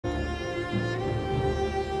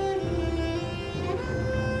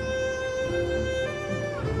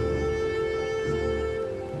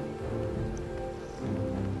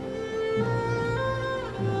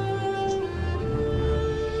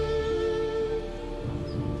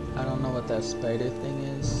what that spider thing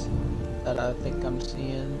is that I think I'm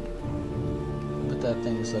seeing, but that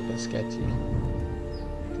thing's looking sketchy.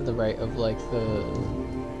 To the right of like the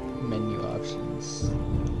menu options,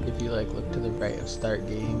 if you like look to the right of start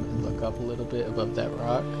game and look up a little bit above that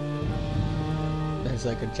rock, there's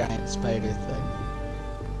like a giant spider thing.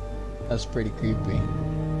 That's pretty creepy.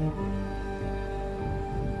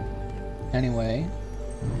 Anyway,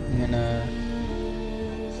 I'm gonna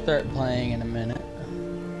start playing in a minute.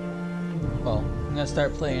 Well, I'm gonna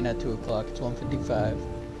start playing at 2 o'clock. It's 1:55.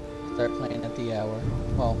 Start playing at the hour.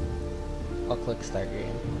 Well, I'll click start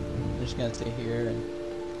game. I'm just gonna sit here and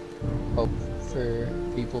hope for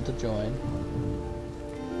people to join.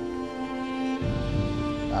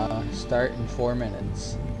 Start in 4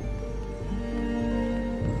 minutes.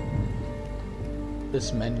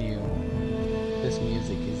 This menu, this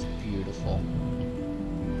music is beautiful.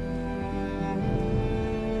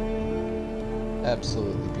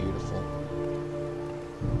 Absolutely beautiful.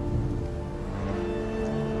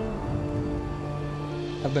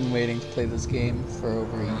 I've been waiting to play this game for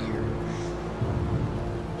over a year.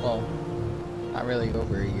 Well, not really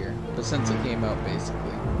over a year, but since it came out,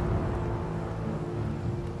 basically.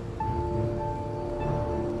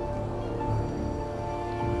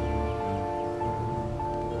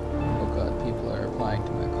 Oh god, people are replying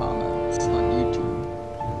to my comments on YouTube.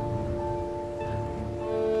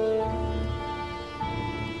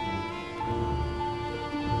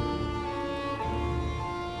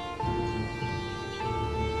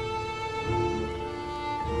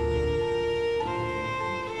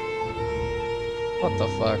 What the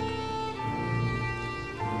fuck?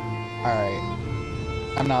 Alright.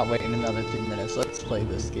 I'm not waiting another 3 minutes. Let's play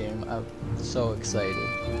this game. I'm so excited.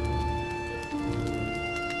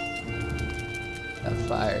 That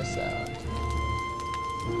fire sound.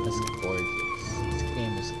 That's gorgeous. This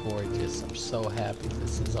game is gorgeous. I'm so happy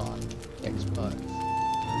this is on Xbox.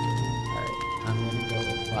 Alright, I'm gonna go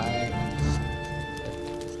buy.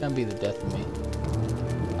 It's gonna be the death of me.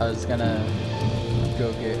 I was gonna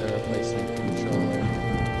go get a replacement controller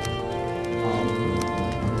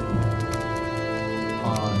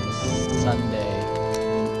on Sunday,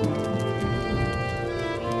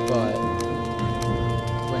 but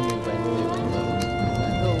when we went, they were closed. I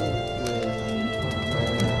go with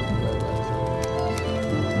where was it?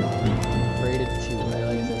 Rated 2. I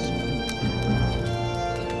like this one.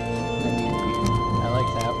 I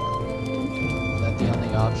like that one. Is that the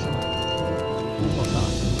only option? Hold on.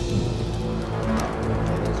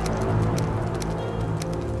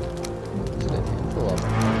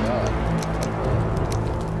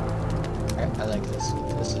 I like this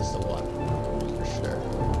one. This is the one, for sure.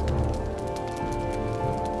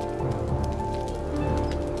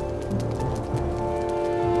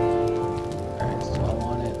 Alright, so I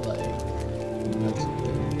want it like...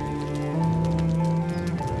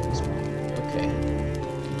 Okay.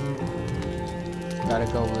 Gotta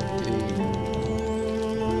go with the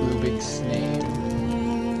Rubik's name.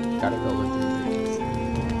 Gotta go with Rubik's.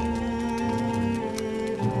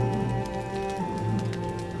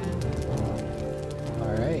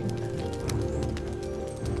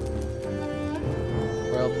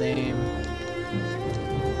 Name.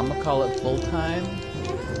 I'm gonna call it Full-Time.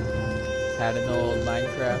 Had an old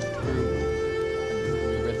Minecraft group.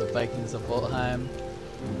 We were the Vikings of Valheim.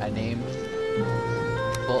 I named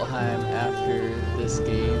Valheim after this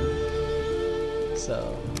game.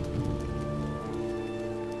 So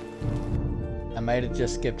I might have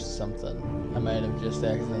just skipped something. I might have just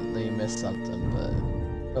accidentally missed something, but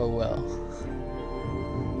oh well.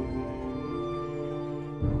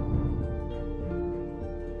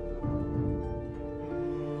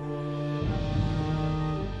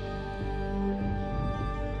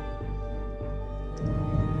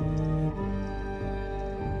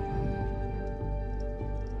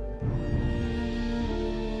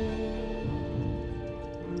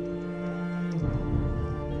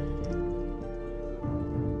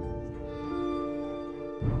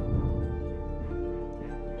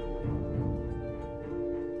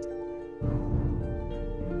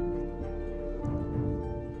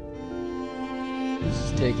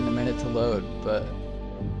 This is taking a minute to load, but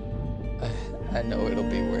I know it'll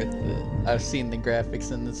be worth it. I've seen the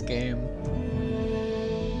graphics in this game.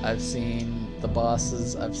 I've seen the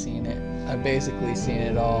bosses. I've seen it. I've basically seen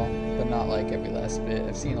it all, but not like every last bit.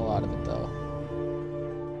 I've seen a lot of it though.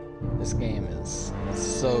 This game is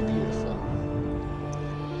so beautiful.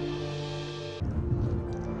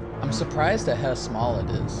 I'm surprised at how small it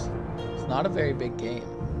is. It's not a very big game.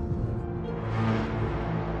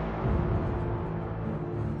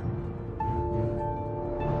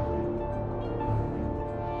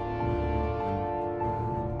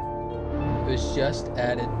 was just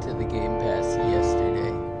added to the Game Pass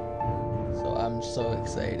yesterday, so I'm so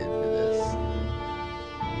excited for this.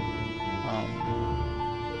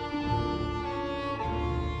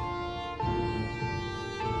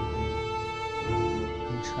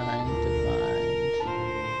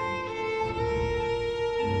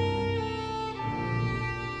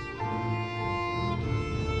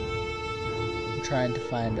 I'm trying to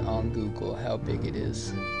find on Google how big it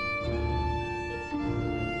is.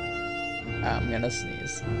 I'm gonna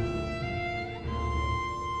sneeze.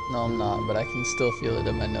 No, I'm not, but I can still feel it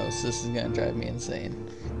in my nose. This is gonna drive me insane.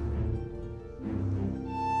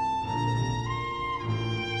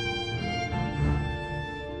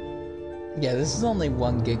 Yeah, this is only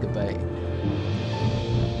 1 gigabyte.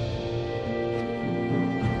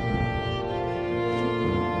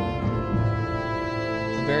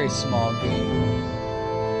 It's a very small game.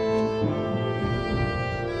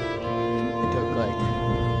 It took like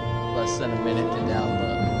less than a minute to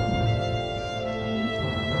download.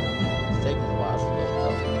 It's taking a while to load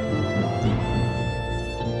though.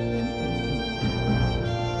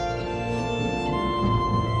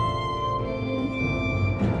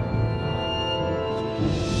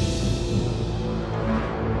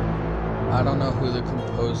 I don't know who the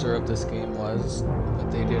composer of this game was, but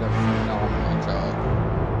they did a phenomenal job.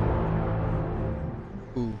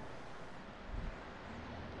 Ooh.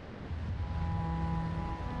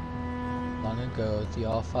 Long ago, the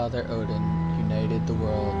All-Father Odin united the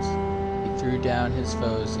worlds. He threw down his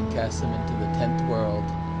foes and cast them into the 10th world,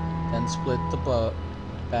 then split the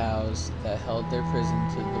boughs that held their prison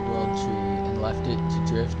to the world tree and left it to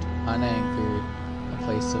drift unanchored, a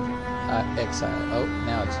place of exile. Oh,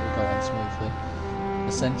 now it's going smoothly.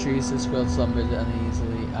 For centuries this world slumbered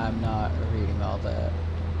uneasily. I'm not reading all that.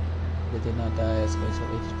 It did not die as goes of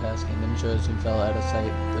ages past. Kingdom rose and fell out of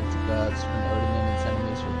sight of the gods when Odin and his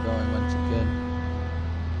enemies were growing once again.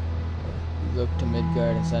 He looked to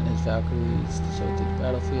Midgard and sent his Valkyries to sow through the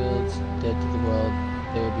battlefields. Dead to the world,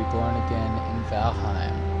 they would be born again in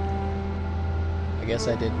Valheim. I guess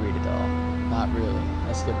I did read it all. Not really.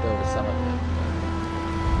 I skipped over some of it.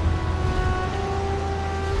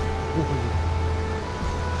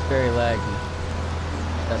 It's very laggy.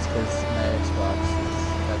 That's because my Xbox is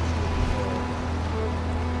absolutely horrible.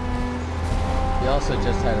 We also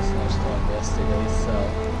just had a snowstorm yesterday, so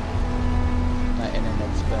my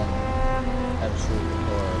internet's been absolutely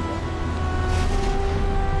horrible.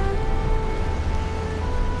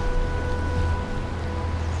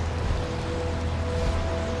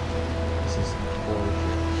 This is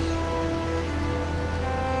gorgeous.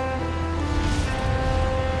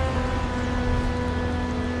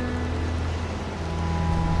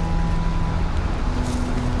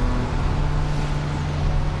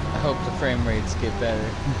 I hope the frame rates get better.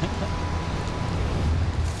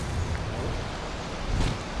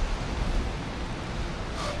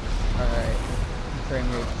 Alright, the frame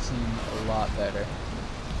rates seem a lot better.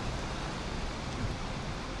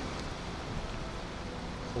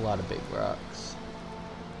 It's a lot of big rocks.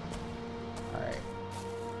 Alright,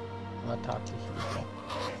 I'm gonna talk to people.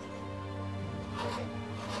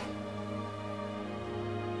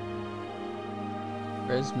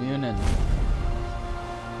 Where's Munin?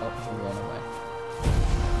 Oh, he ran away.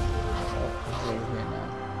 Oh, he's over here now.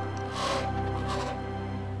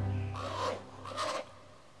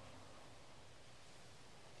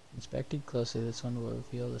 Inspected closely, this one will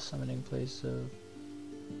reveal the summoning place of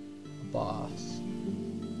a boss.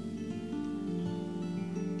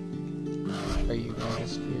 Are you going to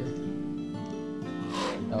disappear?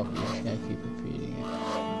 Oh, you're just gonna keep repeating it.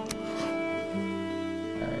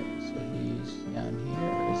 Alright, so he's down here,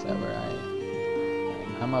 or is that where I am?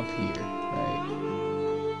 I'm up here, right?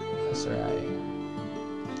 That's where I am.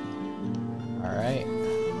 Alright.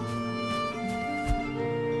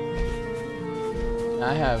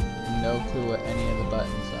 I have no clue what any of the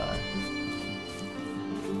buttons are.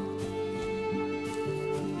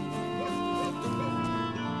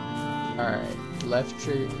 Alright.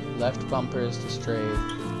 Left bumper is to strafe,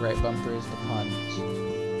 right bumper is to punch.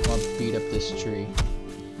 I'm gonna beat up this tree.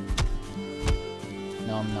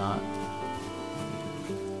 No, I'm not.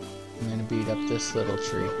 I'm gonna beat up this little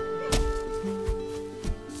tree.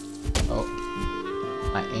 Oh.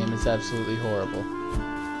 My aim is absolutely horrible.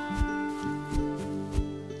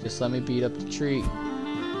 Just let me beat up the tree.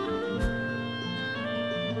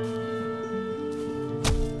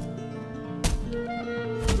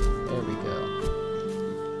 There we go.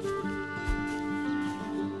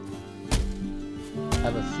 I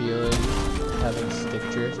have a feeling having stick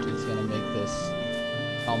drift is gonna make this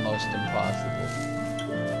almost impossible.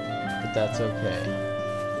 But that's okay.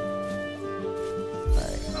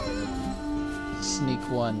 Alright. Sneak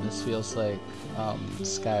 1, this feels like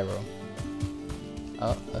Skyrim.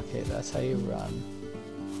 Oh, okay, that's how you run.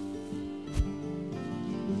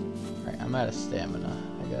 Alright, I'm out of stamina.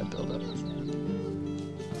 I gotta build up again.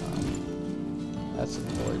 That's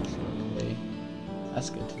important. Okay. That's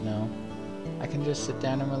good to know. I can just sit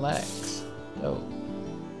down and relax. Oh.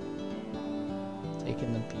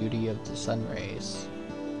 Taking the beauty of the sun rays.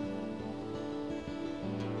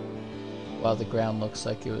 While the ground looks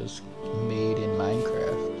like it was made in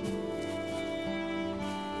Minecraft.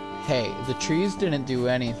 Hey, the trees didn't do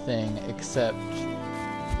anything except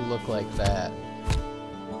look like that.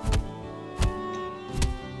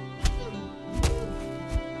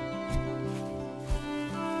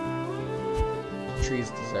 Trees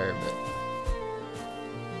deserve it.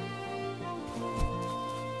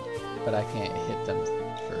 But I can't hit them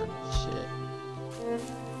for shit.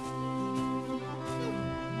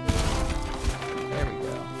 There we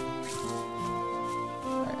go.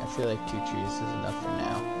 Alright, I feel like 2 trees is enough for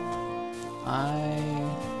now.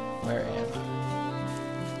 Where am I?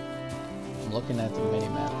 I'm looking at the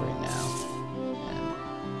mini-map right now. And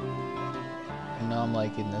I know I'm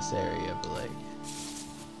like in this area, but like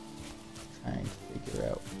trying to figure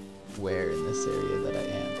out where in this area that I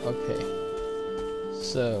am. Okay.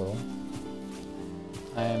 So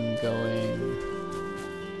I'm going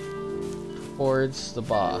towards the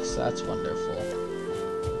boss. That's wonderful.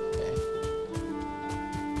 Okay.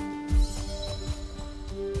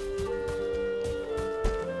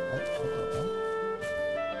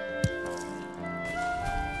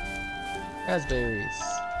 Raspberries.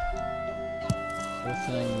 I have a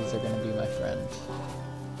feeling these are going to be my friend.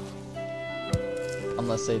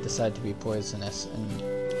 Unless they decide to be poisonous and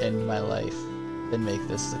end my life. Then make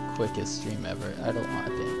this the quickest stream ever. I don't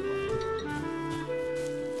want it.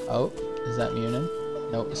 Oh, is that Munin?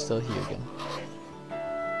 Nope, it's still Hugin.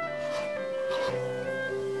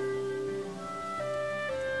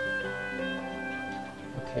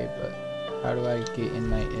 Okay, but how do I get in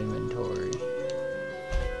my inventory?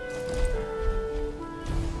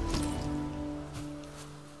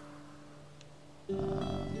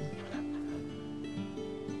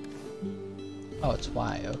 Oh, it's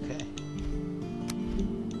Y, okay.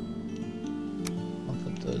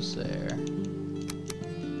 Those there.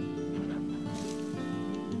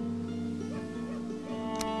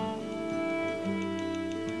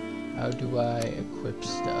 How do I equip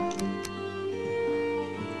stuff?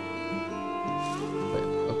 Equip,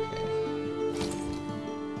 okay.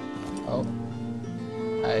 Oh,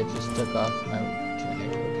 I just took off my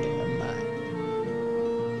tunic. Okay, never mind.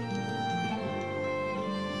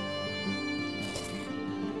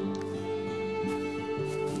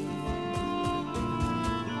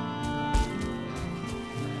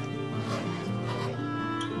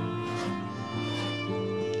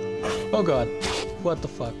 Oh god, what the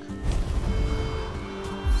fuck?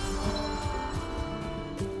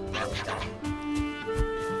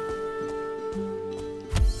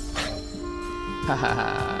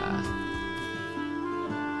 Hahaha.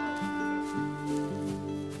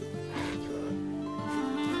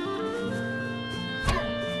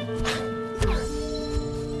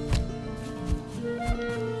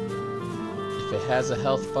 If it has a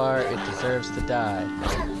health bar, it deserves to die.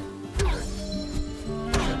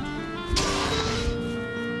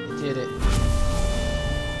 Did it.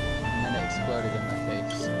 And it exploded in my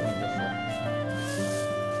face. Wonderful.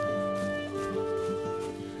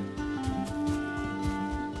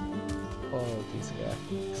 Oh, these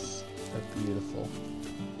graphics are beautiful.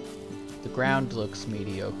 The ground looks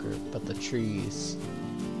mediocre, but the trees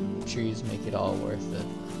make it all worth it.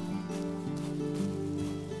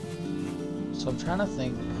 So I'm trying to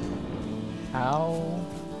think how...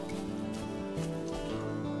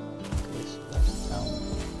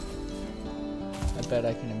 I bet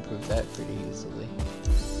I can improve that pretty easily.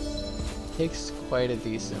 Takes quite a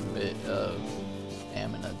decent bit of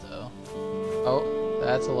stamina though. Oh,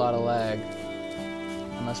 that's a lot of lag.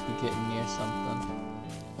 I must be getting near something.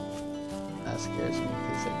 That scares me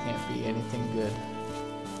because it can't be anything good.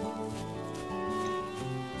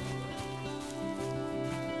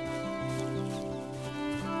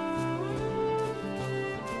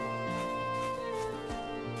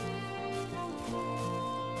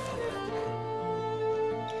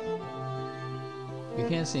 You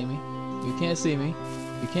can't see me. You can't see me.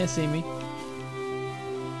 You can't see me.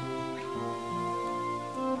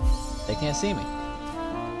 They can't see me.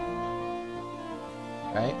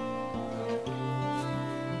 Right?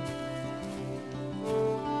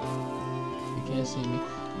 You can't see me.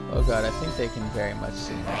 Oh god, I think they can very much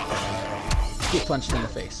see me. Get punched in the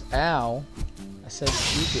face. Ow! I said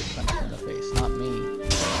you get punched in the face, not me.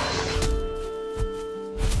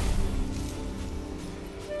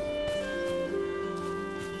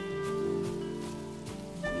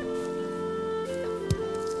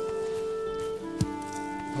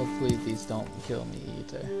 please don't kill me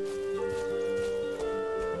either.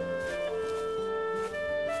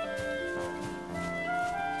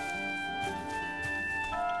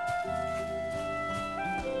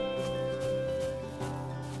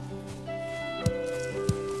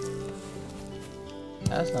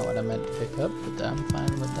 That's not what I meant to pick up, but I'm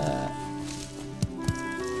fine with that.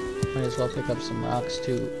 Might as well pick up some rocks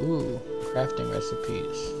too. Ooh, crafting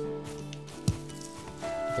recipes.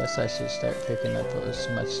 I guess I should start picking up as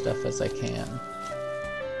much stuff as I can.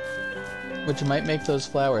 Which might make those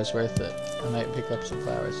flowers worth it. I might pick up some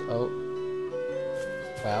flowers. Oh.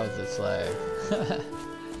 Wow, this lag.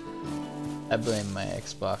 I blame my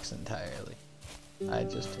Xbox entirely. I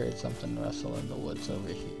just heard something rustle in the woods over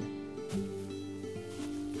here.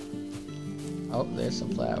 Oh, there's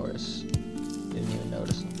some flowers. Didn't even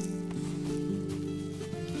notice them.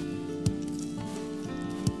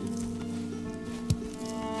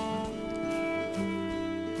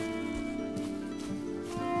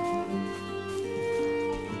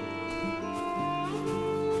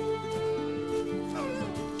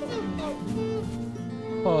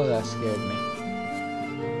 Oh, that scared me.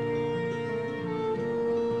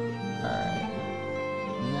 Alright.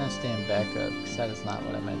 I'm gonna stand back up, because that is not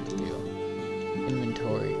what I meant to do.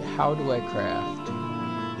 Inventory. How do I craft?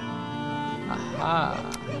 Aha!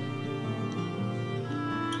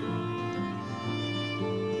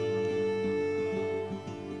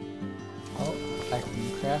 Oh, I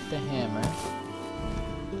can craft a hammer.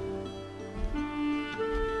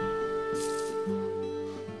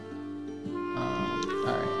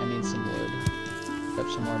 Alright, I need some wood. Pick up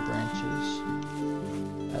some more branches.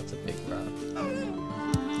 That's a big rock.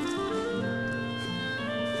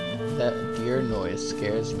 That deer noise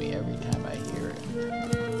scares me every time I hear it.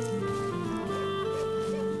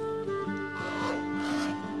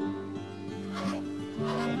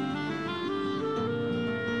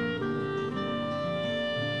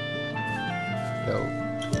 Go.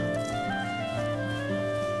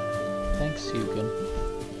 Thanks, Hugin.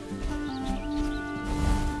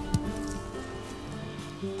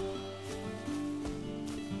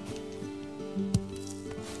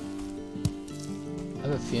 I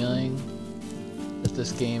have a feeling that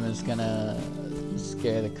this game is gonna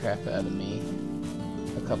scare the crap out of me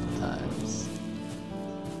a couple times.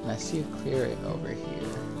 And I see a clearing over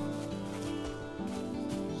here.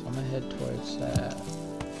 So I'm gonna head towards that.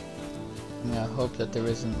 I'm gonna hope that there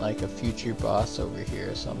isn't like a future boss over here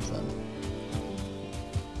or something.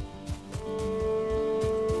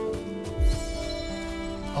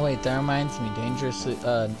 Oh wait, that reminds me, not Dangerously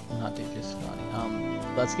Funny,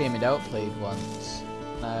 Let's Game It Out played once.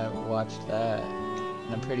 I watched that,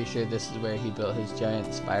 and I'm pretty sure this is where he built his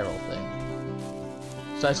giant spiral thing.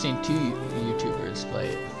 So I've seen two YouTubers play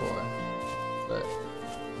it before, but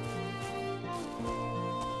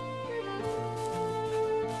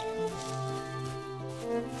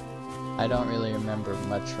I don't really remember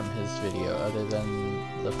much from his video other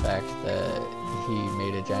than the fact that he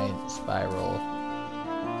made a giant spiral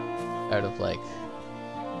out of like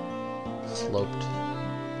sloped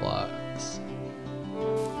blocks.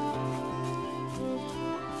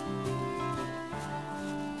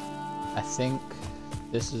 I think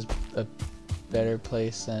this is a better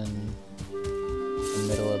place than the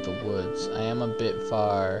middle of the woods. I am a bit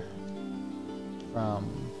far from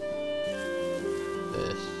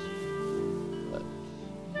this, but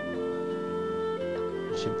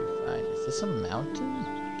it should be fine. Is this a mountain?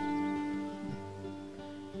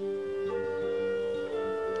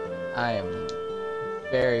 I am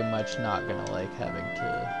very much not gonna like having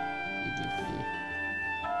to PvP.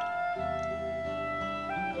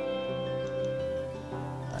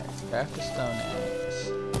 Alright, craft a stone axe.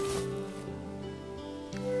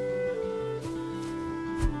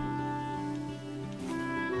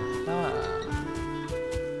 Aha.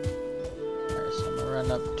 Alright, so I'm gonna run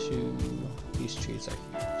up to... These trees are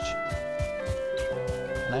huge.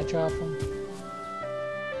 Can I drop them?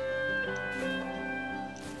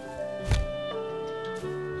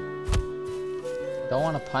 I don't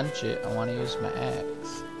want to punch it, I want to use my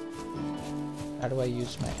axe. How do I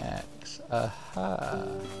use my axe? Aha!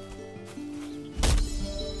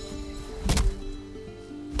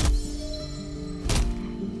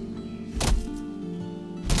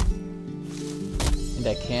 And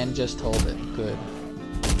I can just hold it. Good.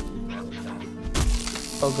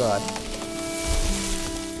 Oh god.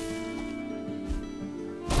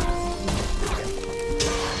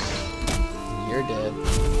 You're dead.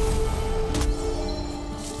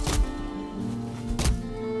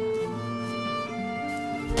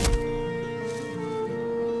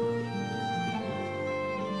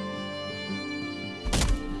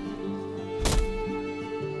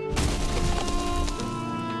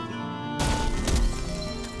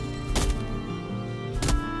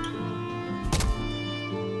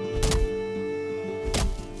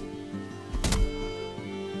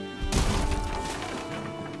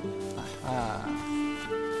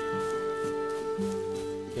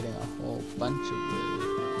 whole bunch of wood.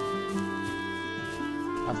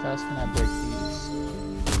 How fast can I break these?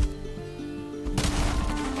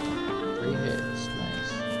 3 hits,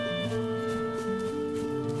 nice.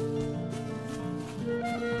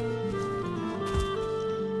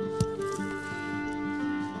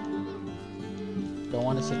 Don't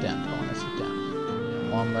want to sit down, don't want to sit down.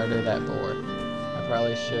 I want to murder that boar. I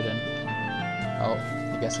probably shouldn't. Oh,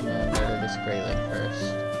 I guess I'm gonna murder this greyling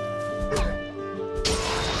first.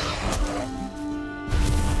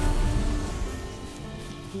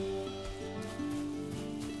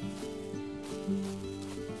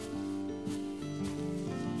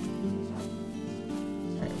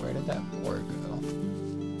 Alright, where did that boar go?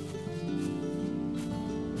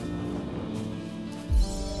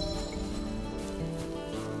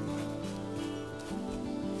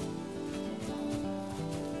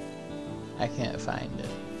 I can't find it.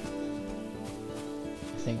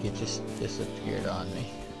 I think it just disappeared on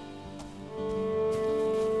me.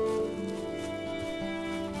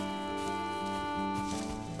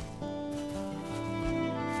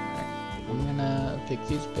 Alright, I'm gonna pick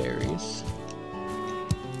these berries.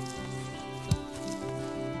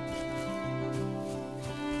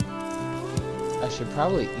 I should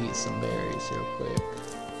probably eat some berries real quick.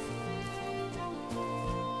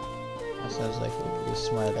 That sounds like it would be a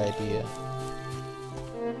smart idea.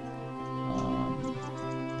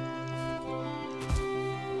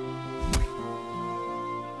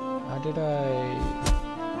 How did I...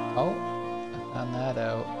 Oh, I found that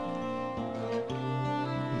out.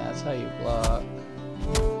 And that's how you block.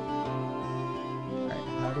 Alright,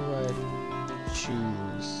 how do I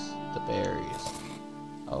choose the berries?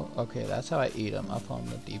 Oh, okay, that's how I eat them, up on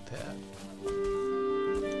the D-pad.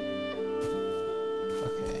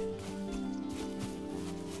 Okay.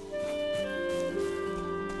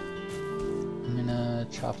 I'm gonna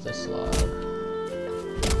chop this log.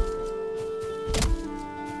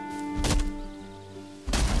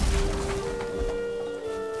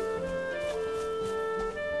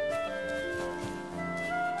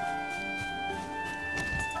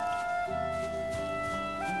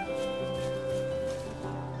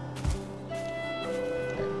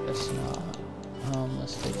 It's not.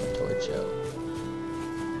 Let's take the torch out.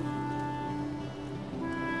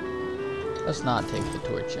 Let's not take the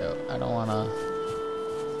torch out. I don't want to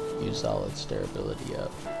use all its durability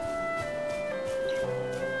up.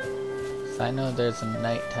 So I know there's a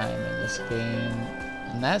nighttime in this game,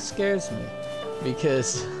 and that scares me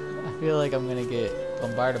because I feel like I'm gonna get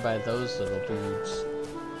bombarded by those little dudes,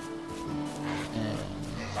 and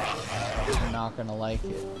I'm not gonna like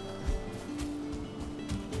it.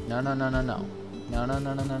 No, no, no, no, no. No, no,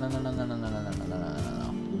 no, no, no, no, no, no, no, no, no, no, no, no, no, no,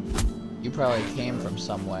 no. You probably came from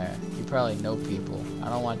somewhere. You probably know people. I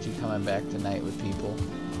don't want you coming back tonight with people.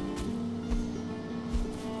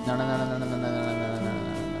 No, no, no, no, no, no, no, no, no, no, no, no,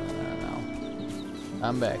 no, no, no.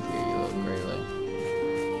 I'm back here, you little greyling.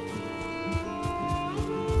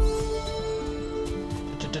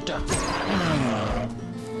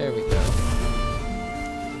 There we go.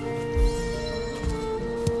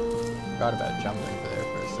 Forgot about jumping there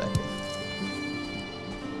for a second.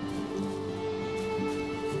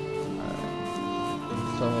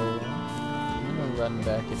 Alright. So, I'm gonna run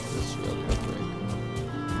back into this real quick.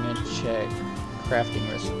 I'm gonna check crafting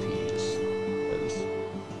recipes. Because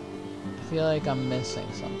I feel like I'm missing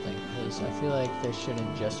something. Because I feel like there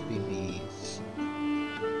shouldn't just be these.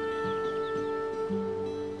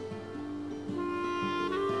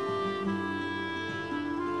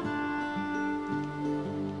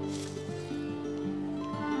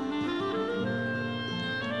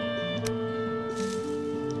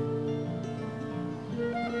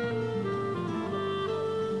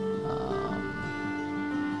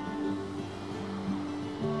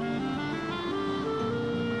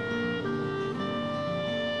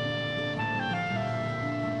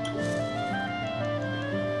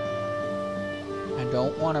 I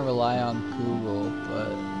don't want to rely on Google,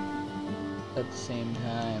 but at the same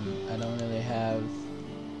time, I don't really have,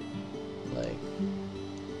 like,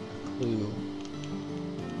 a clue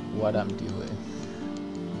what I'm doing.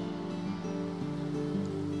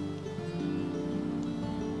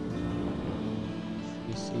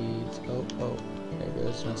 Seeds. Oh, there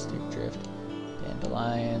goes Mystic Drift.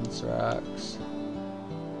 Dandelions, rocks.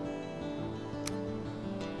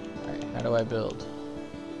 Alright, how do I build?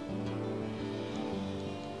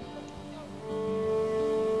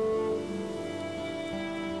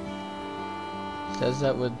 Says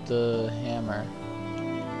that with the hammer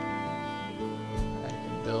I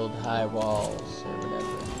can build high walls or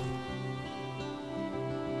whatever.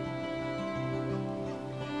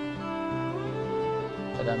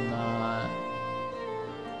 But I'm not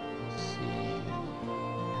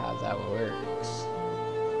that works.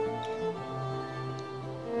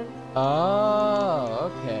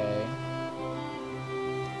 Oh, okay.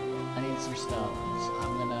 I need some stones.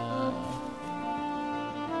 I'm gonna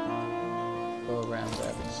go around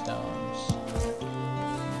grabbing stones.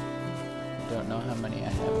 I don't know how many I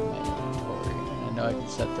have in my inventory. I know I can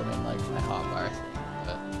set them in like my hotbar thing,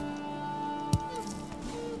 but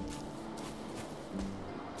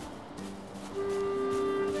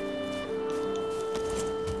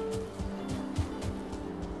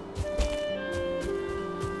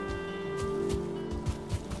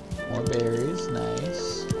more berries,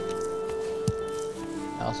 nice.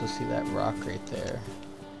 I also see that rock right there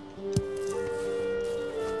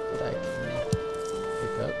that I can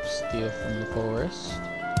pick up, steal from the forest,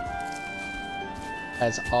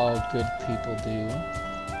 as all good people do.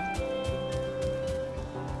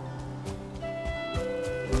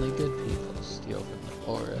 Only good people steal from the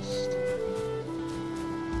forest.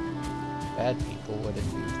 Bad people wouldn't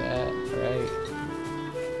do that, right?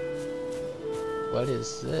 What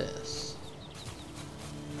is this?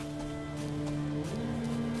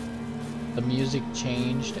 The music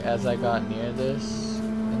changed as I got near this,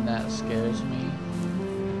 and that scares me.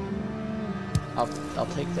 I'll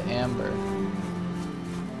take the amber.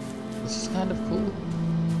 This is kind of cool.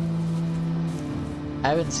 I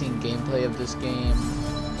haven't seen gameplay of this game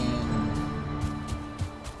in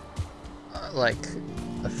like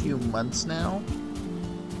a few months now.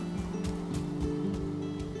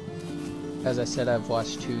 As I said, I've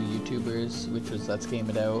watched two YouTubers, which was Let's Game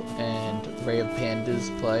It Out and Ray of Pandas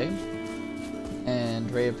play. And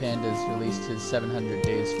Ray of Pandas released his 700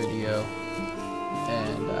 days video,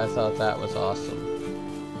 and I thought that was awesome.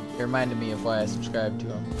 It reminded me of why I subscribed to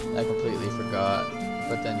him. I completely forgot,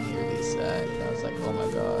 but then he released that, and I was like, oh my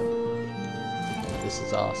god, this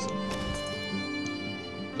is awesome.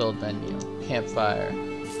 Build menu, campfire,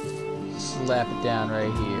 slap it down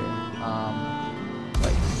right here.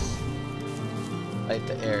 Light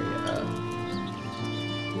the area up.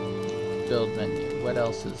 Build menu, what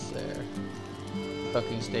else is there?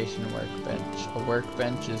 Cooking station, workbench. A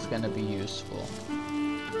workbench is going to be useful,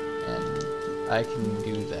 and I can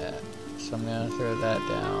do that. So I'm going to throw that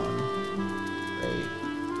down right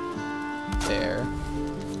there.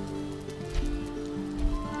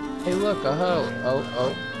 Hey look, a hoe!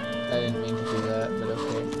 Oh, I didn't mean to do that, but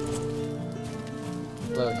okay.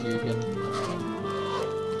 Hello, Hugan.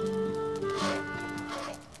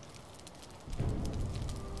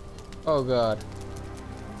 Oh god.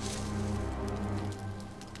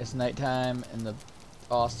 It's nighttime and the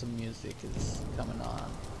awesome music is coming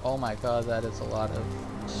on. Oh my god, that is a lot of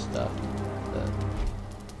stuff.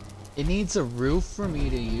 It needs a roof for me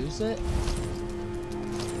to use it?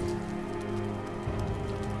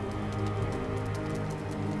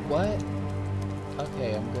 What?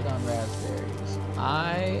 Okay, I'm good on raspberries.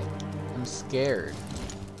 I am scared.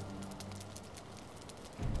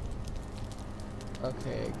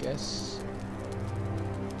 Okay, I guess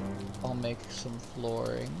I'll make some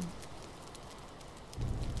flooring.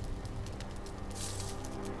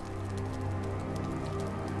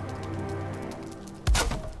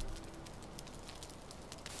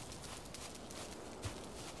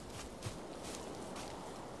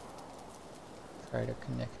 Try to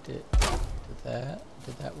connect it to that.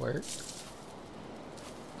 Did that work?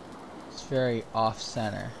 It's very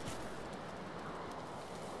off-center.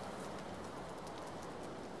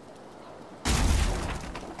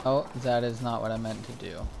 Oh, that is not what I meant to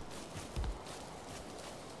do.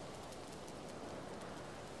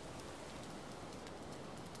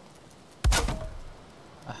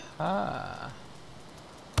 Aha.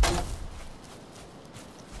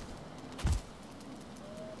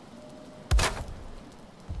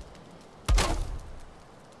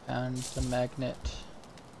 Found the magnet.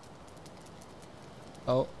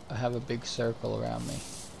 Oh, I have a big circle around me.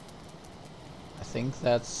 I think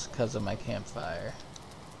that's because of my campfire.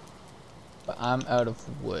 But I'm out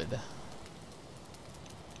of wood.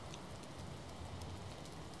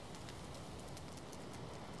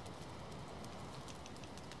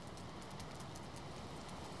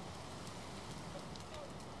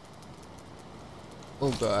 Oh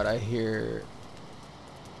god, I hear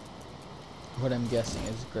what I'm guessing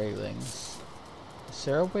is greylings. Is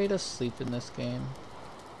there a way to sleep in this game?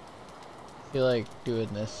 I feel like doing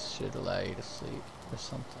this should allow you to sleep or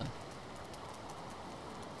something.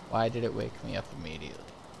 Why did it wake me up immediately?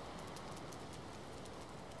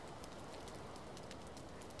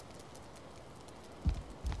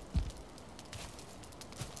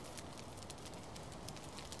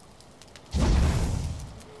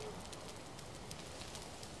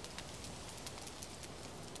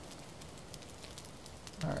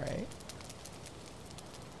 Alright.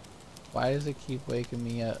 Why does it keep waking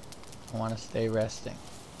me up? I want to stay resting.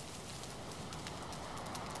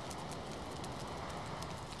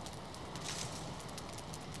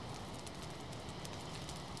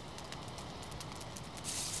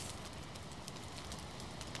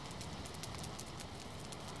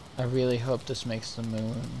 I really hope this makes the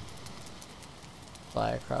moon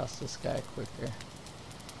fly across the sky quicker.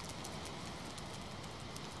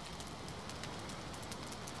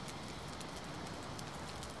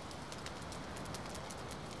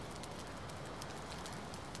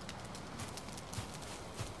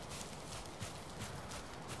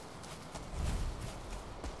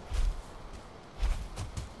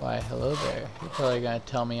 Why, hello there. You're probably gonna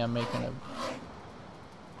tell me I'm making a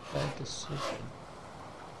bad decision.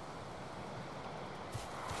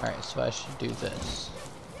 Alright, so I should do this.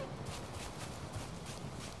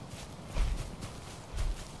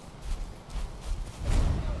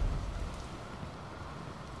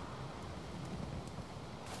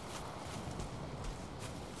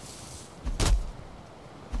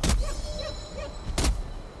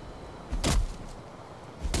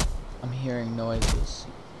 I'm hearing noises.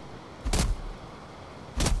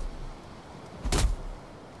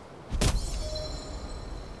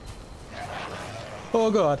 Oh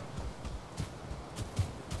god.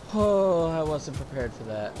 Oh, I wasn't prepared for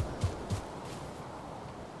that.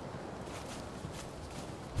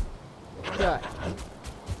 Die.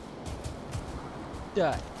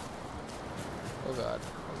 Die. Oh god.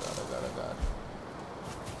 Oh god, oh god, oh god.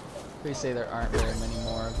 Please say there aren't very many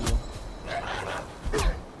more of you.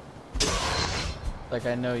 Like,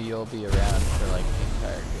 I know you'll be around for like the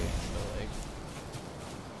entire game, so like,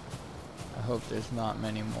 I hope there's not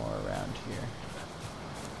many more around here.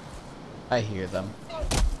 I hear them.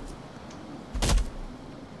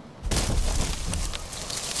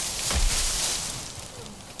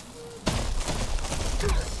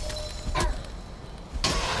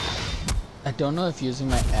 I don't know if using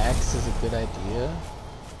my axe is a good idea.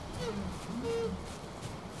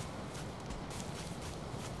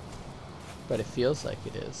 But it feels like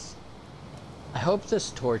it is. I hope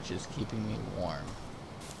this torch is keeping me warm.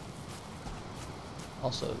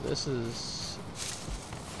 Also, this is...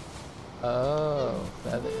 Oh,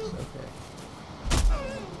 feathers, okay.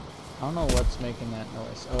 I don't know what's making that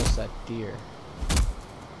noise. Oh, it's that deer.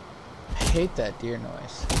 I hate that deer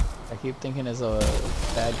noise. I keep thinking it's a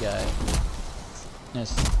bad guy. And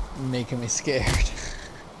it's making me scared.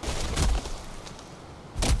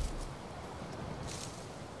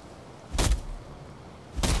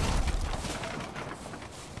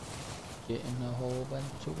 Getting a whole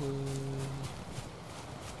bunch of wood.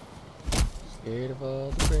 Scared of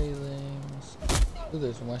all the railings. Ooh,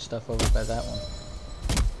 there's more stuff over by that one.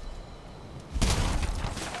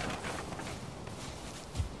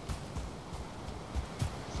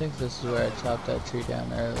 I think this is where I chopped that tree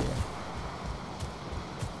down earlier.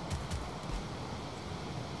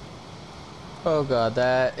 Oh god,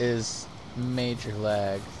 that is major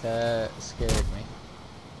lag. That scared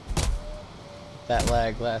me. That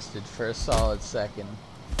lag lasted for a solid second.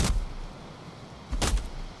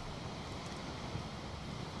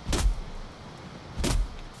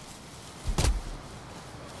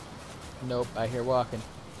 Nope, I hear walking.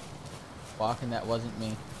 Walking, that wasn't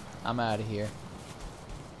me. I'm out of here.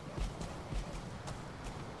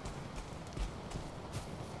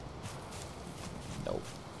 Nope.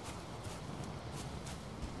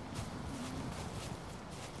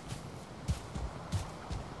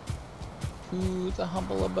 To the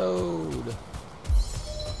humble abode.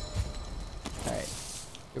 Alright,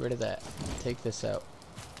 get rid of that. Take this out.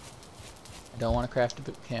 I don't want to craft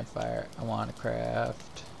a campfire. I want to craft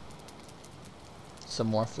some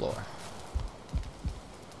more floor.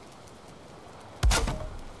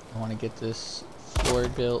 I want to get this floor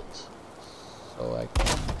built so I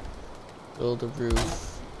can build a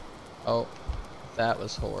roof. Oh, that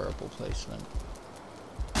was horrible placement.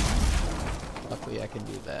 Luckily I can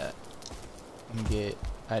do that and get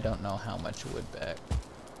I don't know how much wood back.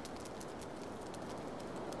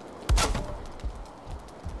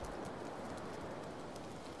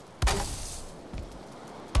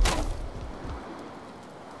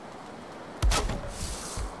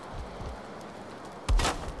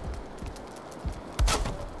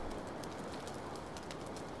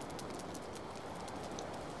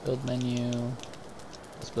 Build menu.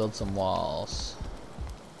 Let's build some walls.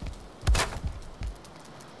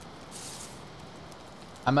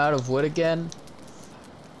 I'm out of wood again.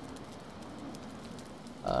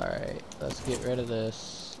 Alright, let's get rid of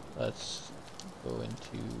this. Let's go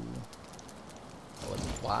into...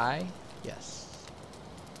 What's Y? Yes.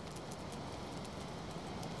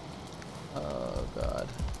 Oh god.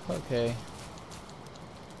 Okay.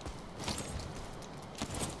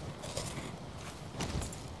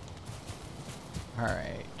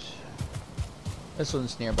 Alright. This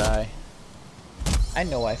one's nearby. I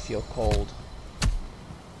know I feel cold.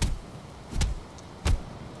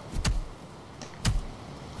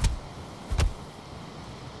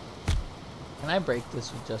 Can I break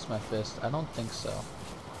this with just my fist? I don't think so.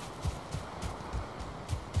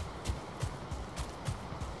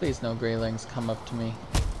 Please no greylings come up to me.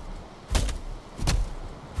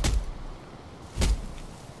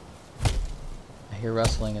 I hear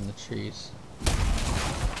rustling in the trees.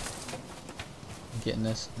 I'm getting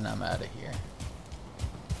this and I'm out of here.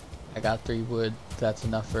 I got 3 wood. That's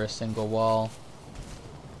enough for a single wall.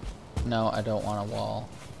 No, I don't want a wall.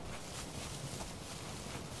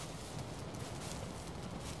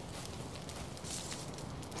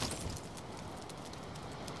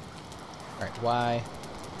 Alright, why?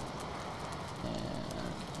 And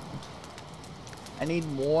I need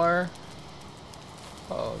more.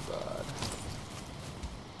 Oh god.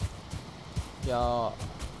 Y'all.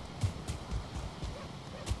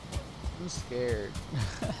 I'm scared.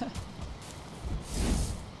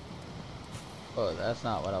 Oh, that's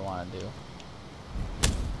not what I want to do.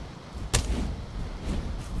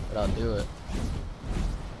 But I'll do it.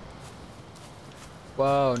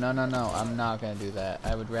 Whoa, no, no, no. I'm not gonna do that.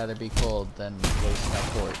 I would rather be cold than waste my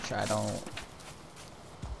torch.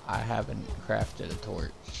 I haven't crafted a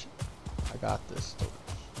torch. I got this torch.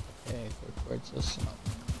 Okay, go towards the smoke.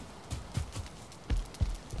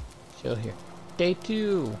 Chill here. Day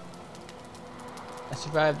 2! I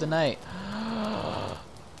survived the night.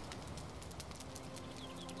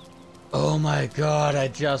 Oh my god, I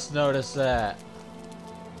just noticed that.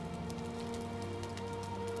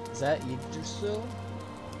 Is that Yggdrasil?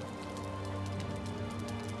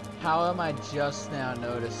 How am I just now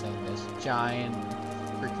noticing this giant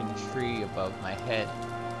freaking tree above my head?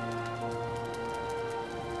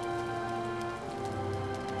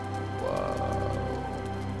 Whoa.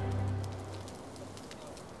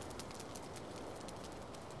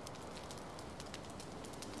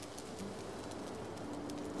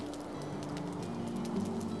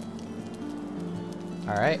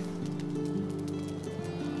 Alright.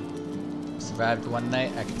 Survived one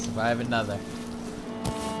night, I can survive another.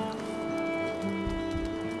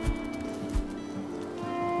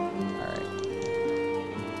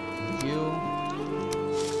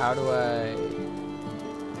 How do I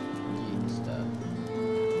eat stuff?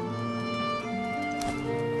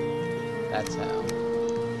 That's how.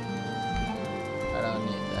 I don't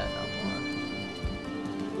need that no more.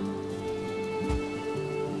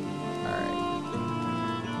 Alright.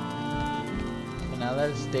 So now that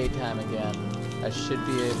it's daytime again, I should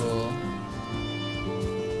be able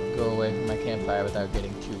to go away from my campfire without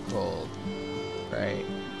getting too cold. Right?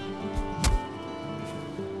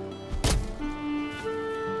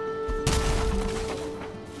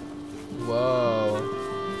 Whoa,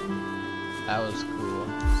 that was cool.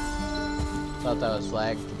 Thought that was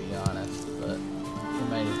lag, to be honest, but it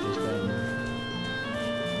might have just been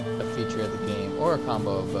a feature of the game, or a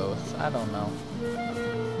combo of both. I don't know.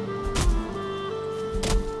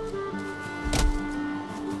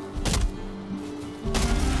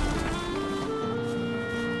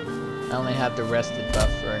 I only have the rested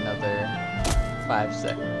buff for another 5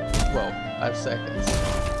 seconds. Whoa, 5 seconds.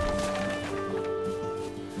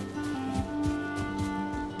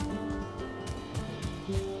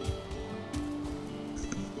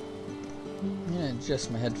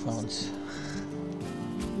 Just my headphones.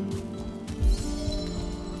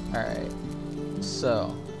 Alright,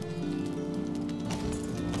 so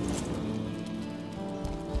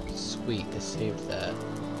sweet, I saved that.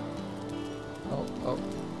 Oh.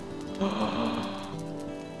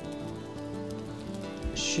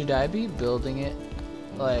 Should I be building it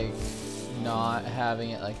like not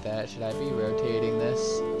having it like that? Should I be rotating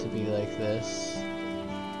this to be like this?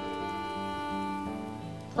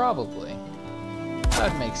 Probably.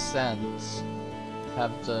 That makes sense.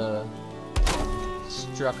 Have the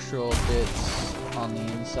structural bits on the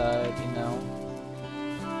inside, you know?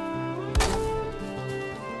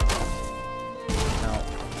 No.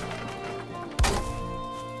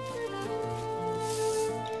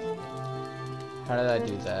 How did I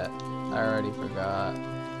do that? I already forgot.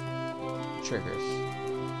 Triggers.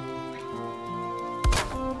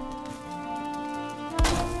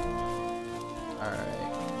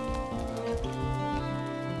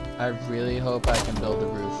 I really hope I can build a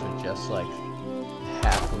roof with just like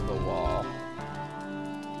half of the wall.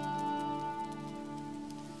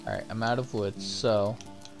 Alright, I'm out of wood, so...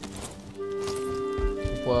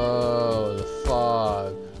 Whoa, the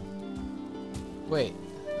fog. Wait.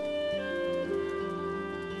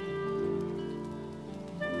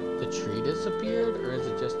 The tree disappeared, or is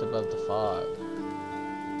it just above the fog?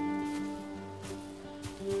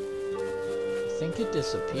 I think it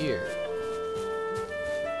disappeared.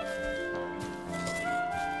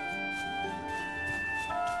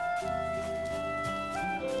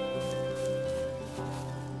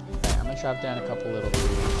 Alright, I'm gonna chop down a couple little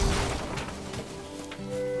trees.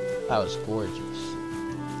 That was gorgeous.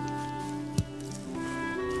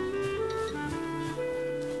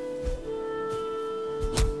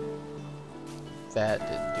 That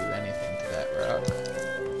didn't do anything to that rock.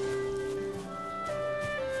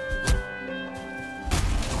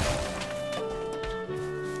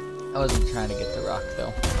 I wasn't trying to get the rock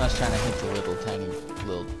though. I was trying to hit the little tiny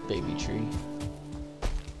little baby tree.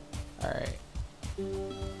 Alright.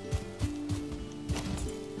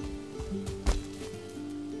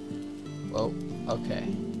 Whoa, okay.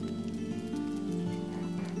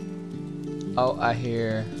 Oh, I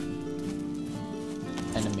hear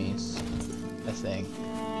enemies. I think.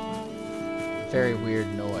 Very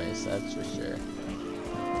weird noise, that's for sure.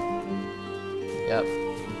 Yep.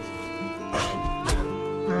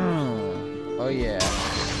 Oh yeah.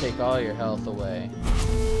 Just take all your health away.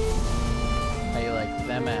 How you like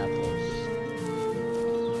them apples?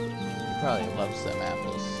 He probably loves them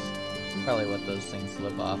apples. Probably what those things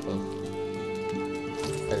live off of.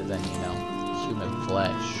 Better than, you know, human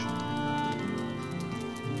flesh.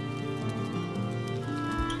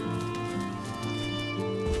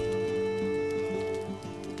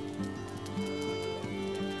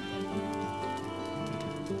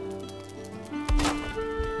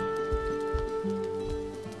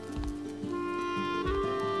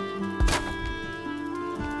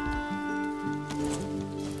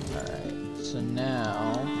 So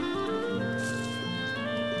now,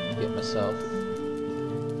 get myself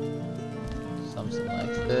something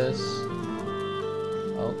like this.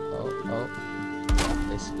 Oh.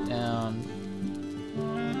 Place it down.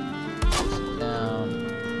 Place it down.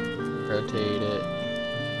 Rotate it.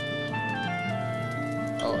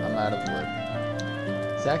 Oh, I'm out of wood.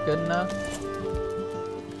 Is that good enough?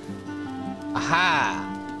 Aha!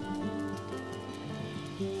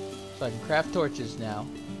 So I can craft torches now.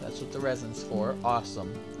 That's what the resin's for.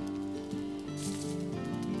 Awesome.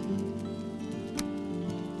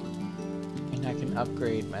 And I can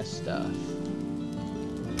upgrade my stuff.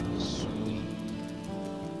 Sweet.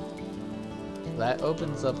 That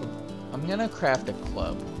opens up I'm gonna craft a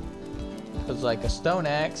club. Because like a stone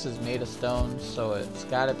axe is made of stone, so it's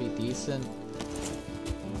gotta be decent.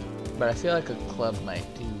 But I feel like a club might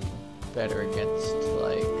do better against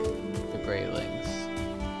like the Greylings.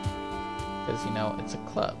 Because, you know, it's a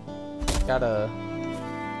club. Gotta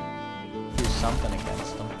do something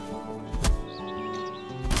against them.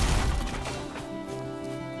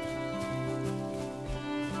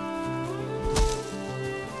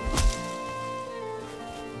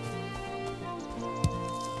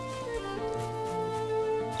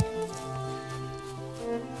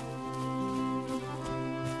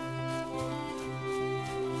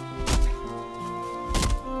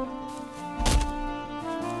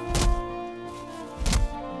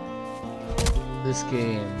 This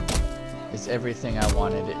game is everything I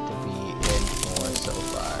wanted it to be and more so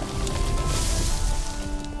far.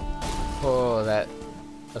 Oh, that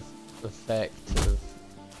effect of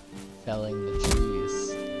felling the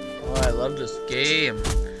trees. Oh, I love this game.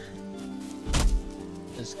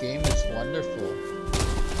 This game is wonderful.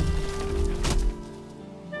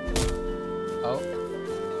 Oh,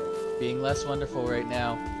 being less wonderful right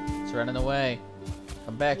now. It's running away.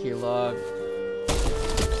 Come back here, log.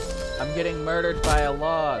 I'm getting murdered by a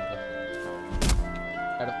log.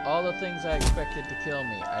 Out of all the things I expected to kill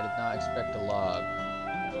me, I did not expect a log.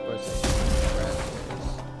 Of course I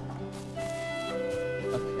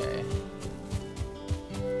didn't. Okay.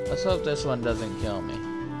 Let's hope this one doesn't kill me.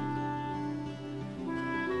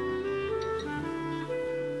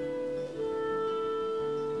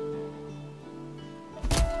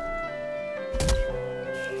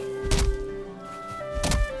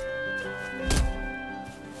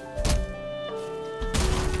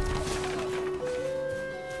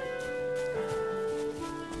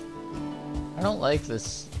 I don't like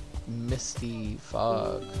this misty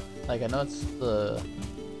fog. Like, I know it's the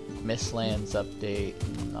Mistlands update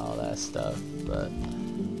and all that stuff, but...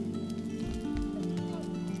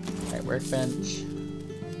 Alright, workbench.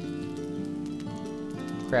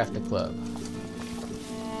 Craft a club.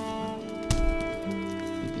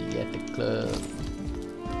 Be at the club.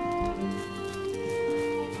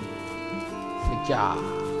 Good job.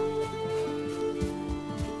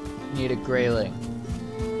 Need a grayling.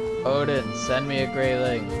 Odin, send me a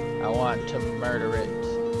grayling. I want to murder it.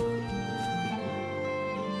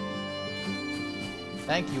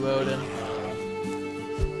 Thank you, Odin.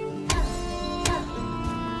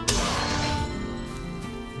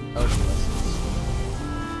 Odin listens.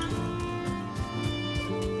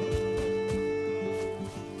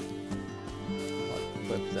 I'll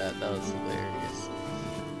clip that. That was hilarious.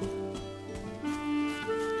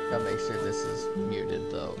 Gotta make sure this is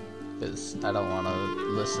muted though, because I don't want to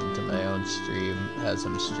listen to my own stream as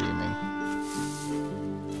I'm streaming.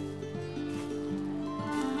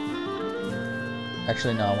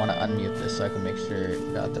 Actually, no, I want to unmute this so I can make sure I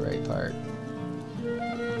got the right part.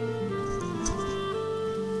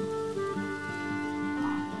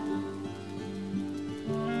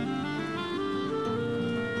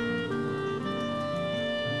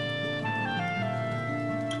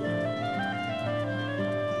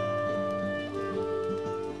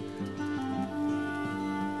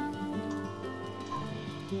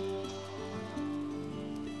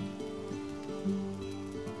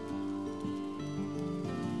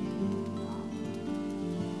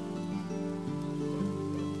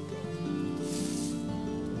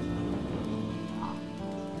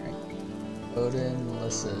 Odin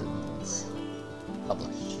listens.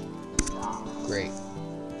 Publish. Great.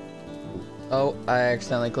 Oh, I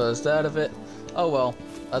accidentally closed out of it. Oh well,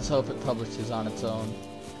 let's hope it publishes on its own.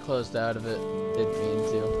 Closed out of it. Didn't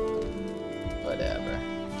mean to. Whatever.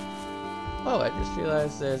 Oh, I just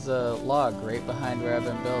realized there's a log right behind where I've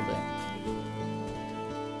been building.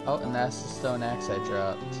 Oh, and that's the stone axe I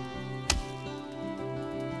dropped.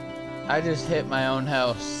 I just hit my own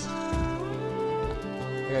house. I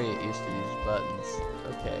gotta get used to these buttons.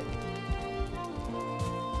 Okay.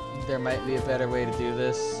 There might be a better way to do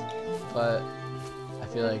this, but I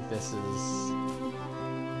feel like this is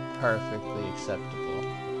perfectly acceptable.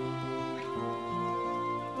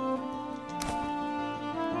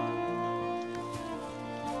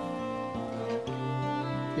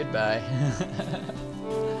 Goodbye.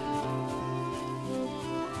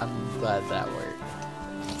 I'm glad that worked.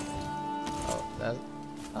 Oh, that.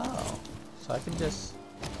 Oh, so I can just.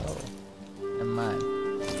 Oh, never mind.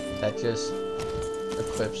 That just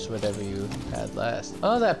equips whatever you had last.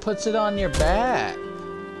 Oh, that puts it on your back.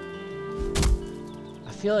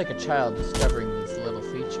 I feel like a child discovering these little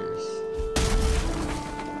features.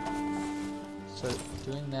 So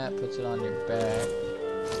doing that puts it on your back.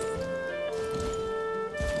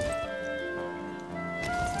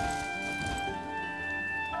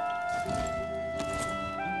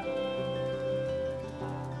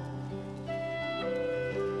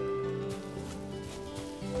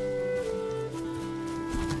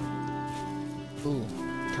 Ooh,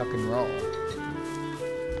 tuck and roll.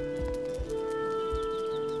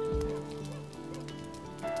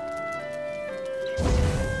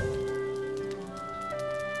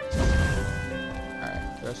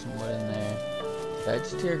 Alright, throw some wood in there. Did I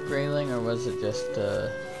just hear grayling or was it just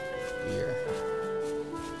a deer?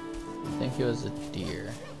 I think it was a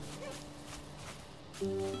deer.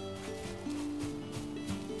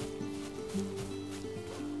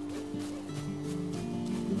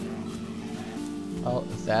 Oh,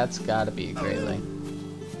 that's gotta be a grayling.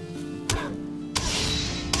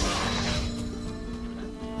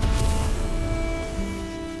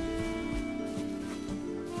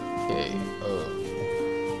 Okay,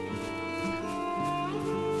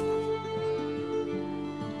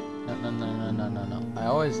 No. I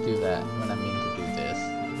always do that when I mean to do this.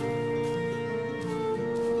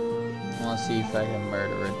 I wanna see if I can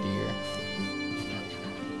murder a deer.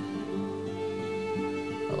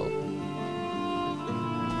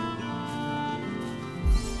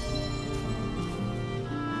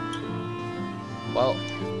 Well,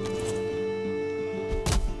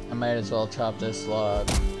 I might as well chop this log.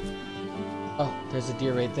 Oh, there's a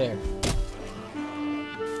deer right there.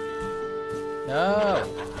 No!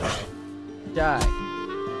 Die.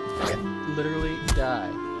 Literally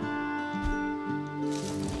die.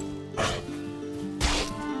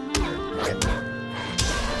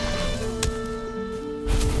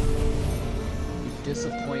 You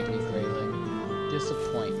disappoint me, grayling.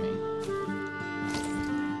 Disappoint me.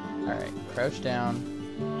 Alright, crouch down,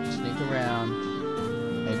 sneak around,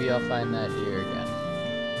 maybe I'll find that deer again.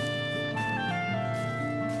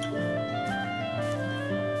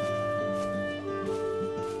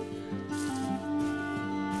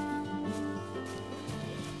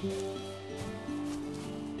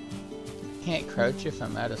 Can't crouch if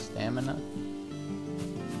I'm out of stamina?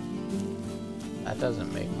 That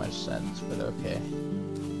doesn't make much sense, but okay.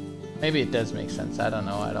 Maybe it does make sense, I don't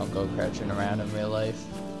know, I don't go crouching around in real life.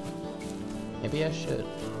 Maybe I should.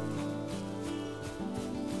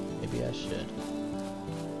 maybe I should.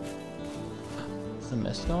 Is the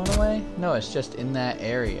mist going away? No, it's just in that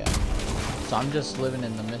area. So I'm just living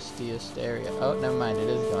in the mistiest area. Oh, never mind, it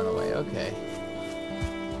is going away. Okay.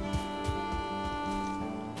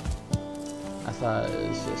 I thought it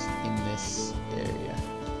was just in this area.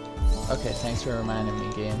 Okay, thanks for reminding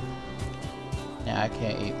me, game. Now I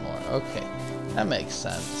can't eat more. Okay, that makes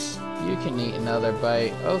sense. You can eat another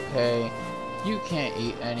bite. Okay. You can't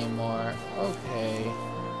eat anymore. Okay.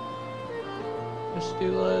 Just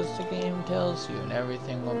do as the game tells you and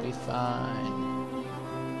everything will be fine.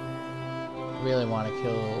 I really want to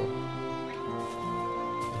kill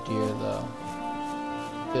a deer though.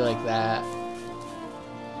 I feel like that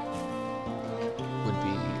would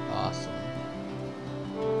be awesome.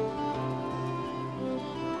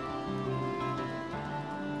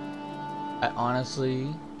 I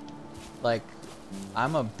honestly, like,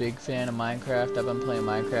 I'm a big fan of Minecraft. I've been playing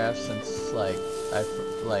Minecraft since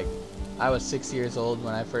I was 6 years old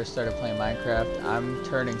when I first started playing Minecraft. I'm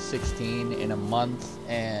turning 16 in a month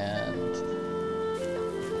and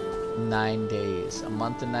 9 days. A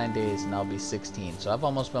month and 9 days and I'll be 16. So I've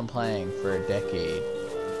almost been playing for a decade.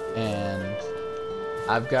 And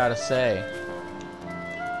I've got to say,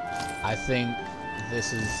 I think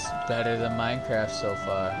this is better than Minecraft so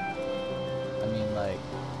far. I mean, like,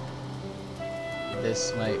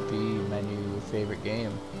 this might be my new favorite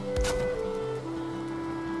game.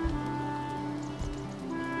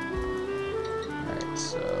 Alright,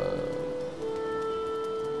 so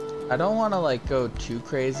I don't want to like go too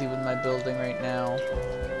crazy with my building right now.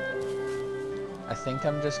 I think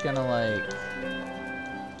I'm just gonna like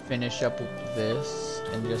finish up with this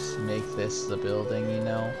and just make this the building, you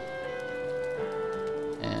know?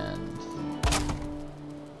 And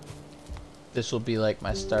this will be like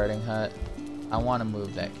my starting hut. I want to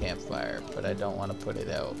move that campfire, but I don't want to put it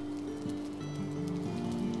out.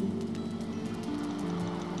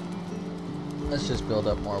 Let's just build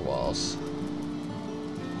up more walls.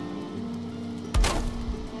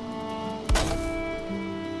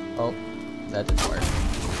 Oh, that didn't work.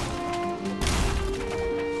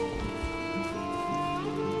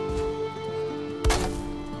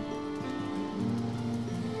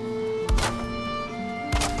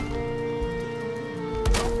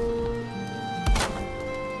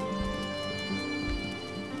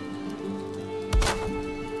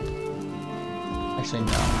 Actually,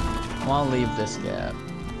 no. I want to leave this gap,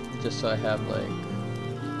 just so I have, like...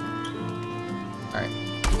 Alright.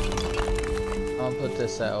 I'm gonna put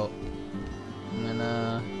this out. I'm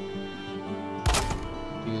gonna...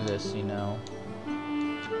 do this, you know.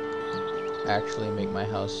 Actually make my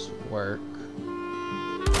house work.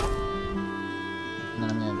 And then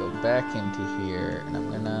I'm gonna go back into here, and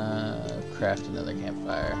I'm gonna craft another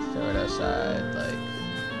campfire. Throw it outside, like...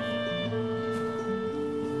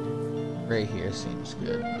 right here seems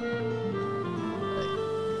good. Like,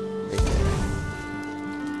 right there.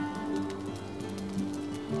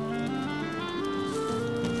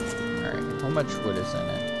 Alright, how much wood is in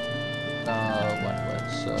it? 1 wood,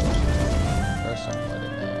 so throw some wood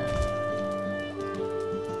in there.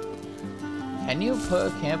 Can you put a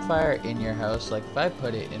campfire in your house? Like, if I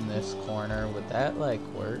put it in this corner, would that, like,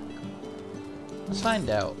 work? Let's find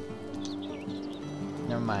out.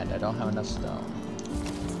 Never mind, I don't have enough stone.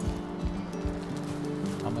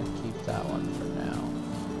 I'm gonna keep that one for now.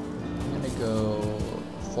 I'm gonna go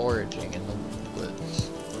foraging in the woods.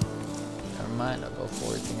 Never mind, I'll go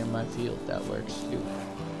foraging in my field. That works too.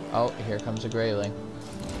 Oh, here comes a grayling.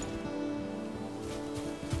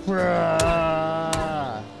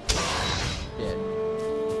 Dead.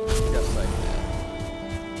 Just like that.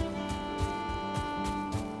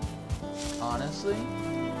 Honestly,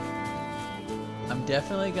 I'm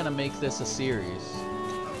definitely gonna make this a series.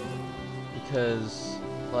 Because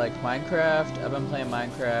like Minecraft, I've been playing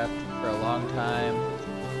Minecraft for a long time,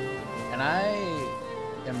 and I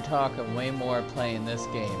am talking way more playing this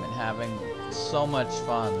game and having so much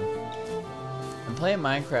fun. And playing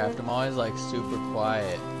Minecraft, I'm always like super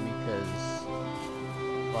quiet because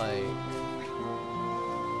like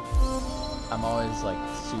I'm always like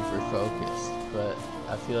super focused, but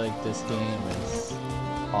I feel like this game is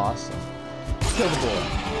awesome. Kill the boar.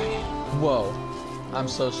 Whoa, I'm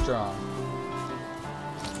so strong.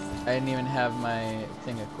 I didn't even have my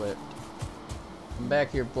thing equipped. Come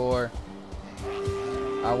back here, boar.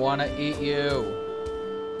 I want to eat you.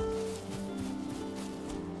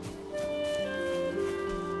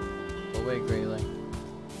 Go away, grayling.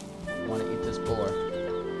 I want to eat this boar.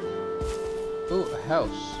 Ooh, a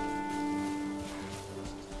house.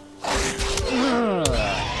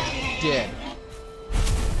 Dead.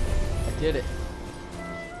 I did it.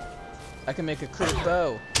 I can make a crit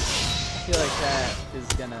bow. feel like that is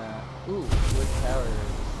gonna... Ooh, wood tower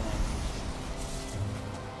thing.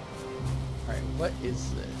 Alright, what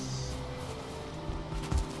is this?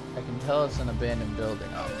 I can tell it's an abandoned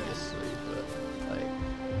building, obviously, but, like...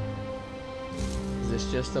 Is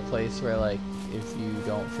this just a place where, like, if you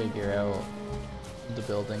don't figure out the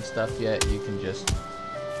building stuff yet, you can just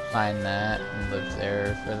find that and live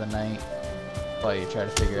there for the night while you try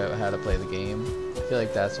to figure out how to play the game? I feel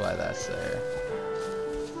like that's why that's there.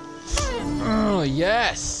 Oh,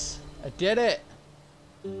 yes! I did it!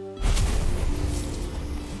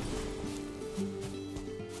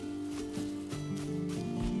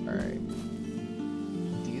 Alright.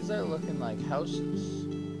 These are looking like houses.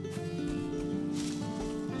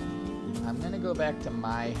 I'm gonna go back to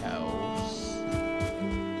my house.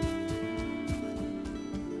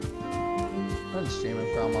 I've been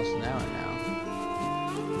streaming for almost an hour now.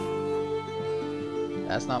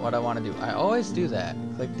 That's not what I want to do. I always do that.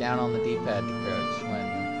 Click down on the D-pad to crouch when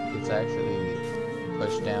it's actually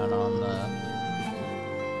pushed down on the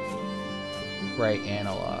right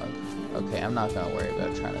analog. Okay, I'm not gonna worry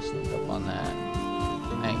about trying to sneak up on that.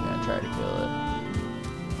 I ain't gonna try to kill it.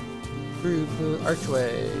 Through the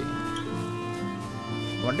archway.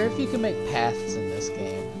 I wonder if you can make paths in this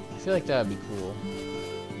game. I feel like that would be cool.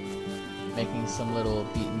 Making some little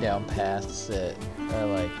beaten down paths that are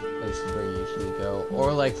like places where you usually go.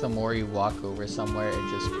 Or like the more you walk over somewhere, it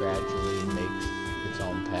just gradually makes its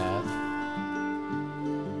own path.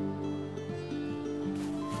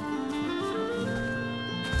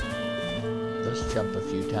 Let's jump a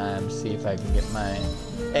few times, see if I can get my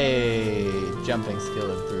jumping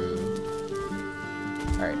skill improved.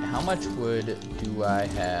 Alright, how much wood do I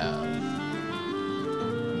have?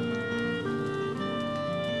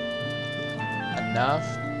 Enough.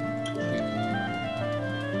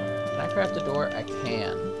 Can I craft a door? I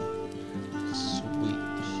can. Sweet.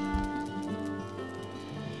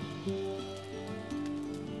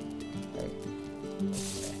 Right.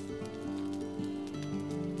 Okay.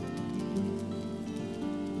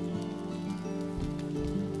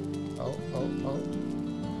 Oh.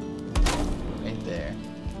 Right there.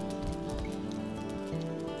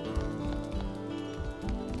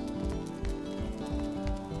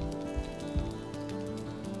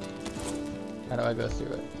 How do I go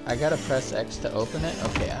through it? I gotta press X to open it?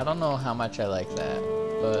 Okay, I don't know how much I like that,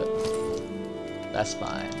 but that's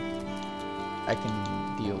fine. I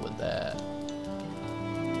can deal with that.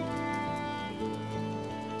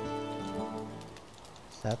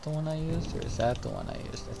 Is that the one I used, or is that the one I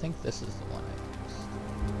used? I think this is the one I used.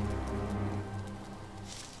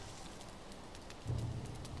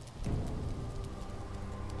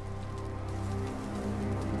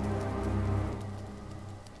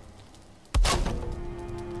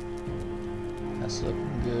 That's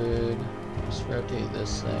looking good. Just rotate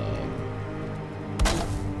this thing.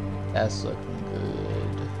 That's looking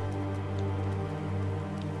good.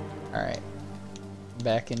 Alright.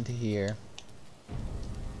 Back into here.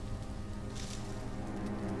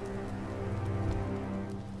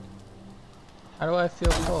 How do I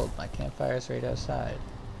feel cold? My campfire's right outside.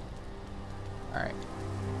 Alright.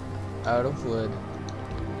 Out of wood.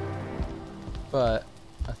 But,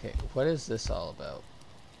 okay, what is this all about?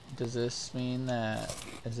 Does this mean that...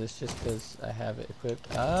 Is this just because I have it equipped?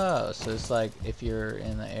 Oh, so it's like if you're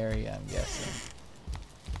in the area, I'm guessing.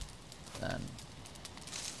 Then...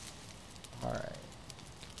 Alright.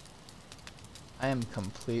 I am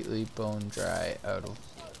completely bone dry out of...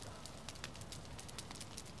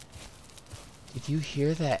 Did you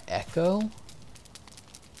hear that echo?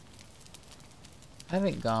 I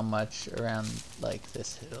haven't gone much around, like,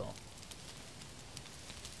 this hill.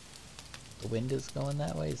 The wind is going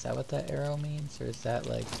that way? Is that what that arrow means? Or is that,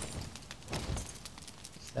 like...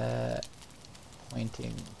 Is that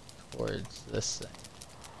pointing towards this thing?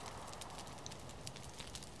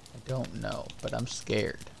 I don't know, but I'm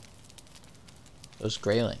scared. Those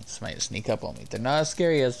graylings might sneak up on me. They're not as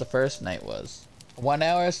scary as the first night was. 1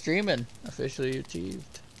 hour of streaming officially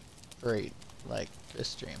achieved. Great, like this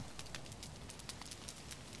stream.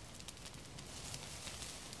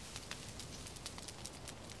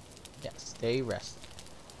 Yeah, stay resting.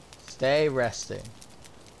 Stay resting.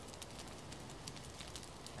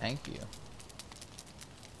 Thank you.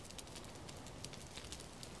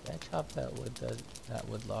 Did I chop that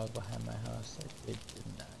wood log behind my house? I did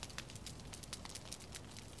not.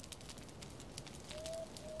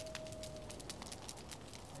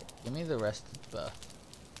 Give me the rested buff.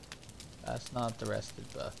 That's not the rested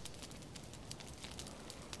buff.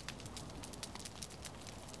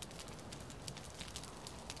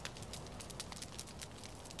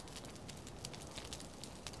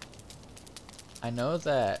 I know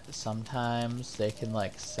that sometimes they can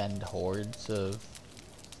like send hordes of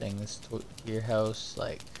things to your house,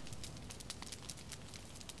 like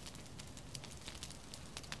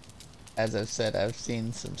as I've said, I've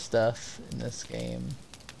seen some stuff in this game.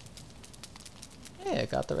 Hey, I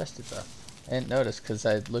got the rest of stuff. I didn't notice because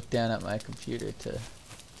I looked down at my computer to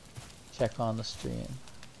check on the stream.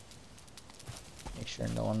 Make sure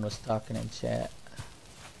no one was talking in chat.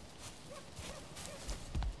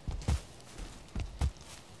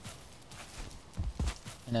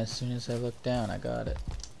 And as soon as I looked down, I got it.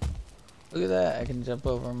 Look at that, I can jump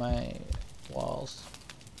over my walls.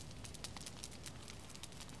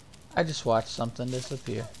 I just watched something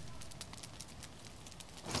disappear.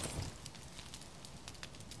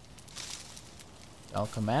 Don't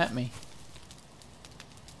come at me.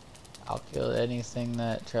 I'll kill anything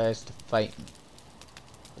that tries to fight me.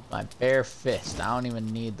 With my bare fist. I don't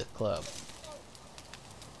even need the club.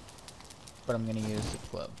 But I'm gonna use the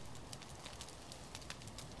club.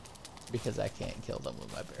 Because I can't kill them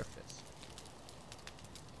with my bare fist.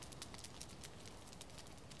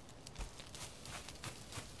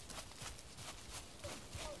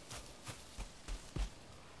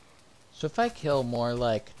 So if I kill more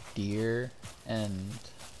like deer and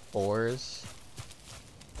boars,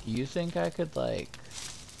 do you think I could like...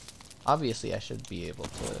 Obviously I should be able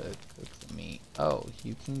to cook the meat. Oh,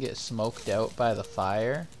 you can get smoked out by the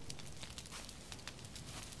fire?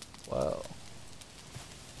 Whoa.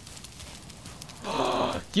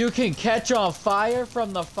 You can catch on fire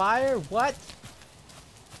from the fire? What?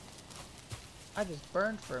 I just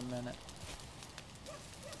burned for a minute.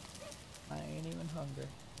 I ain't even hungry.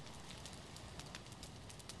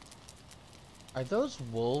 Are those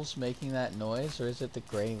wolves making that noise, or is it the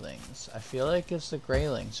graylings? I feel like it's the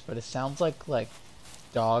graylings, but it sounds like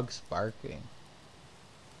dogs barking.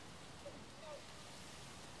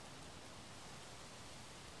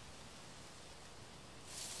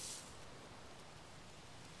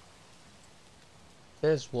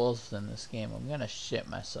 There's wolves in this game. I'm gonna shit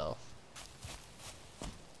myself.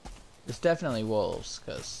 There's definitely wolves,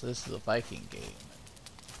 because this is a Viking game.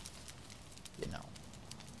 You know.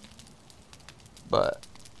 But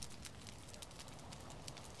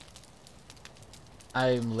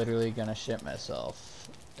I'm literally gonna shit myself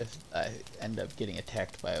if I end up getting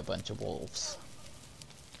attacked by a bunch of wolves.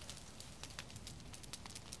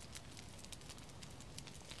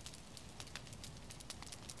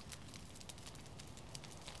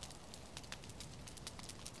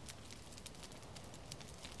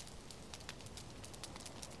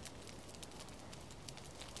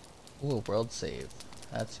 Ooh, world save.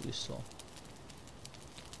 That's useful.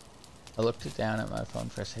 I looked down at my phone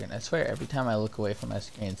for a second. I swear, every time I look away from my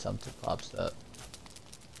screen, something pops up.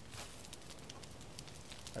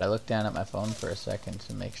 But I looked down at my phone for a second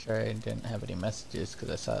to make sure I didn't have any messages because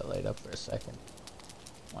I saw it light up for a second.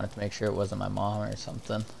 Wanted to make sure it wasn't my mom or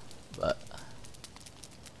something, but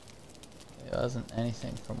it wasn't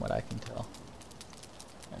anything from what I can tell.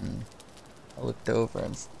 And I looked over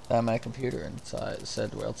and at my computer and saw it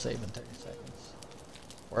said world save in 30 seconds.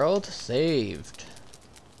 World saved.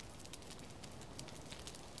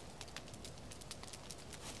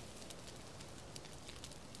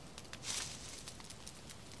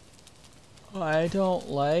 I don't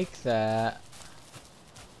like that.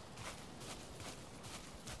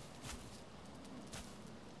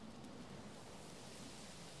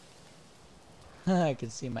 I can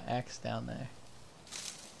see my axe down there.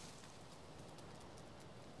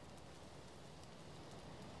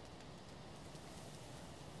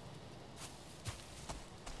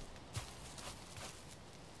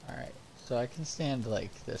 Alright, so I can stand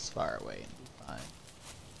like this far away and be fine.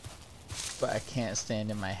 But I can't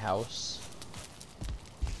stand in my house.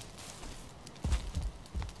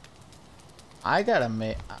 I gotta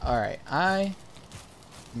make... Alright, I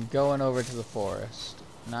am going over to the forest.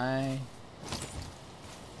 And I'm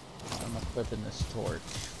equipping this torch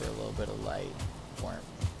for a little bit of light warmth.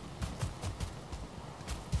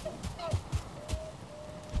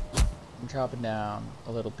 I'm chopping down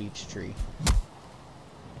a little beech tree.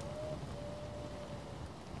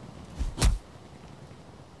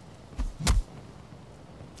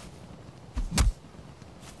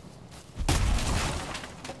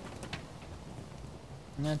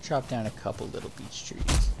 I'm gonna chop down a couple little beech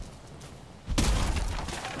trees.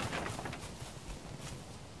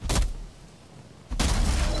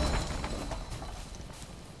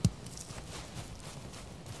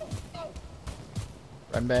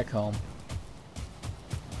 Run back home.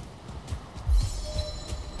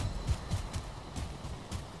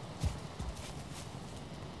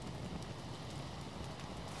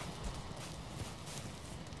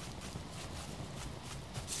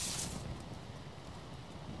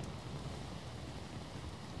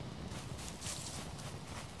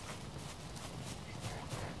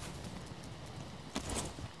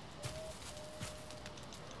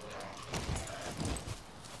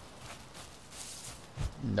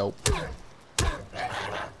 Nope.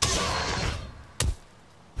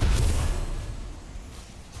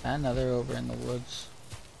 Another over in the woods.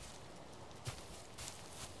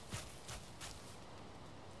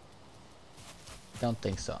 Don't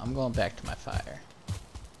think so. I'm going back to my fire.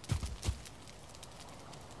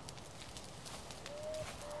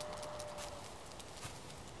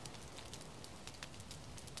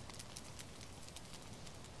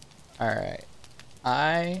 Alright.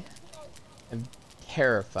 I am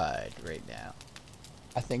terrified right now.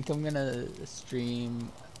 I think I'm gonna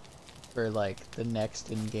stream for like the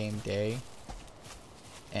next in-game day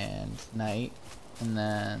and night, and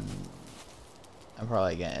then I'm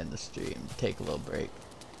probably gonna end the stream, take a little break.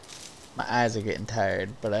 My eyes are getting tired,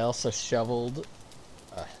 but I also shoveled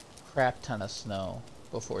a crap ton of snow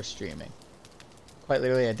before streaming. Quite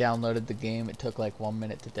literally, I downloaded the game. It took like 1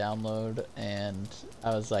 minute to download, and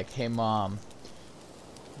I was like, hey mom,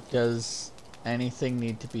 does anything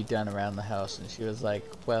need to be done around the house? And she was like,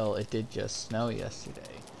 well, it did just snow yesterday.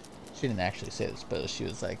 She didn't actually say this, but she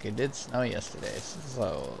was like, it did snow yesterday,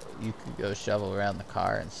 so you could go shovel around the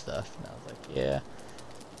car and stuff. And I was like, yeah,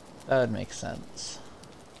 that would make sense.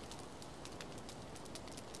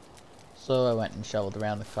 So I went and shoveled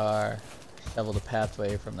around the car, shoveled a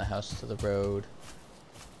pathway from the house to the road.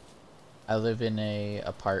 I live in a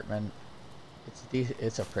apartment.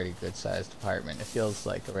 It's a pretty good sized apartment. It feels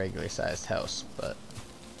like a regular sized house, but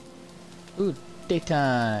ooh,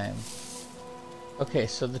 daytime. Okay,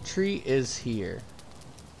 so the tree is here.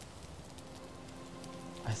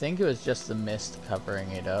 I think it was just the mist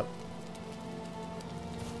covering it up.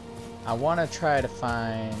 I want to try to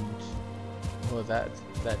find... well, that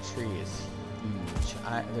tree is huge.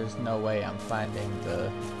 There's no way I'm finding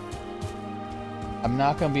the... I'm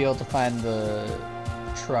not going to be able to find the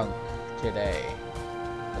trunk today.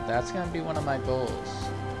 But that's going to be one of my goals.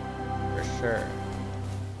 For sure.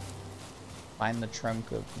 Find the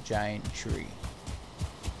trunk of the giant tree.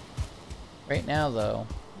 Right now, though,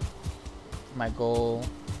 my goal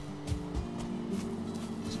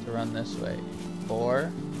is to run this way.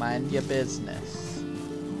 4, mind your business.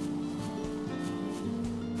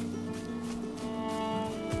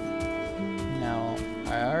 Now,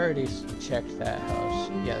 I already checked that house.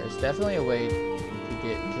 Yeah, there's definitely a way to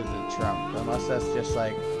get to the trunk, unless that's just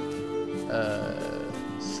like a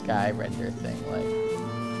sky render thing, like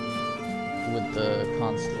with the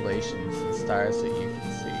constellations and stars that you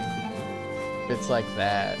can see. If it's like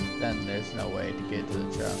that, then there's no way to get to the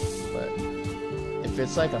trunk. But if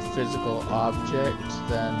it's like a physical object,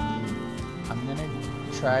 then I'm gonna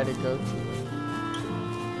try to go to it.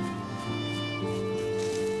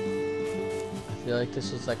 I feel like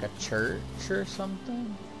this was like a church or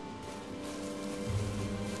something.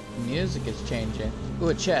 The music is changing. Ooh,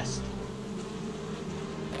 a chest.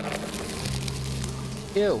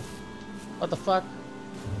 Ew. What the fuck?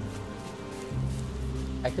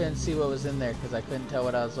 I couldn't see what was in there because I couldn't tell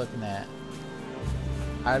what I was looking at.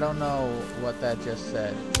 I don't know what that just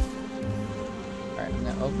said. Alright, I'm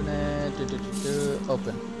gonna open it.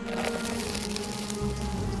 Open.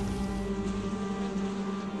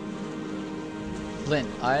 Flint,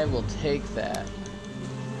 I will take that.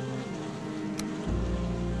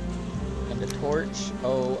 And a torch.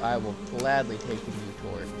 Oh, I will gladly take a new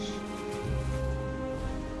torch.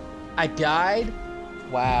 I died?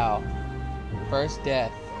 Wow. First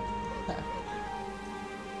death.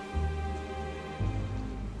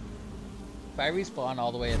 If I respawn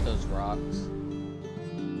all the way at those rocks...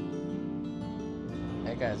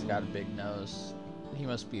 that guy's got a big nose. He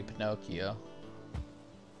must be Pinocchio.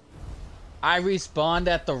 I respawned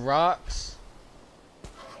at the rocks?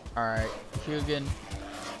 Alright, Hugin.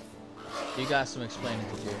 You got some explaining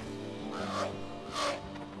to do.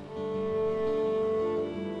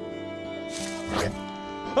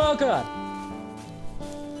 Oh god!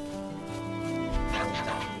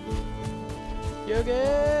 You're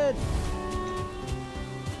good!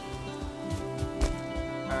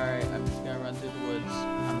 Alright, I'm just gonna run through the woods.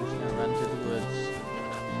 I'm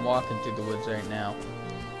walking through the woods right now.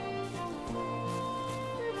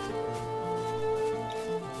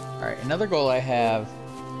 Alright, another goal I have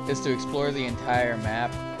is to explore the entire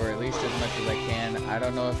map, or at least as much as I can. I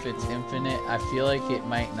don't know if it's infinite. I feel like it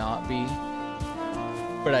might not be.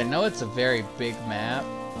 But I know it's a very big map,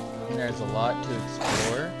 and there's a lot to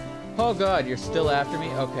explore. Oh god, you're still after me?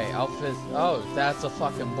 Okay, oh, that's a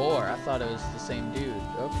fucking boar. I thought it was the same dude.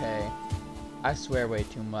 Okay. I swear way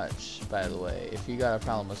too much, by the way. If you got a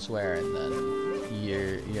problem with swearing, then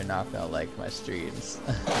you're not gonna like my streams.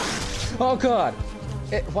 Oh god!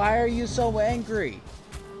 Why are you so angry?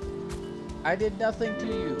 I did nothing to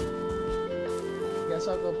you. Guess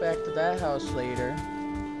I'll go back to that house later.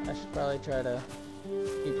 I should probably try to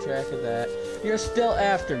keep track of that. You're still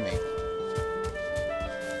after me.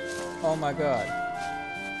 Oh my god.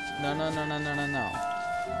 No, no, no, no, no, no, no.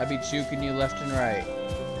 I be juking you left and right.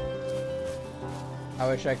 I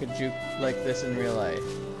wish I could juke like this in real life.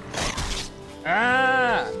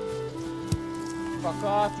 Ah! Fuck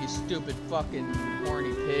off, you stupid fucking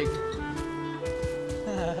horny pig.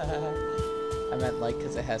 I meant like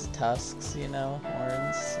because it has tusks, you know,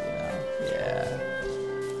 horns, you know, yeah.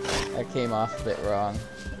 That came off a bit wrong.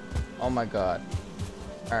 Oh my god.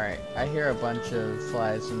 Alright, I hear a bunch of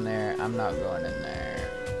flies in there. I'm not going in there.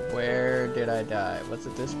 Where did I die? Was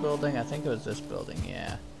it this building? I think it was this building,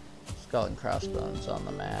 yeah. Skull and crossbones on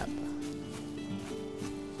the map.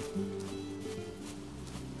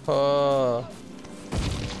 Oh.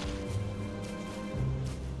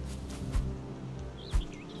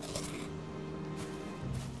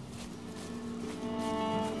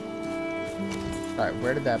 Alright,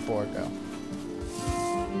 where did that boar go?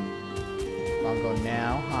 I'll go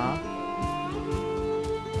now, huh?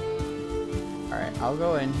 Alright, I'll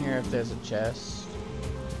go in here if there's a chest.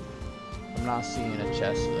 I'm not seeing a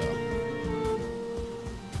chest though.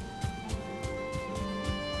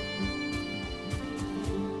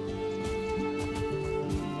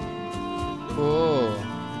 Ooh.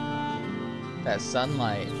 That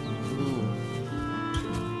sunlight. Ooh.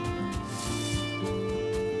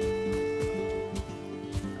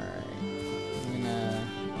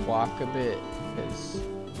 Walk a bit because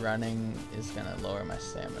running is gonna lower my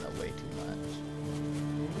stamina way too much.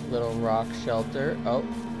 Little rock shelter. Oh,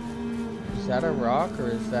 is that a rock or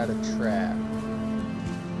is that a trap?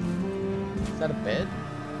 Is that a bed?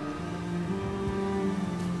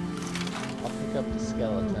 I'll pick up the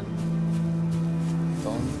skeleton.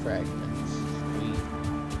 Bone fragments. Sweet.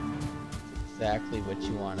 Exactly what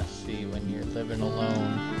you want to see when you're living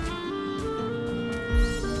alone.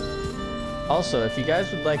 Also, if you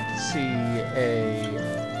guys would like to see a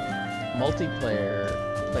multiplayer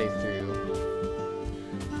playthrough,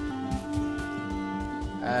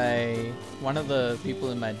 one of the people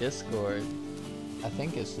in my Discord, I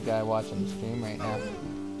think it's the guy watching the stream right now.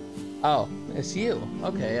 Oh, it's you.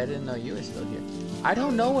 Okay, I didn't know you were still here. I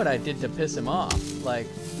don't know what I did to piss him off. Like,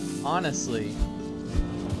 honestly,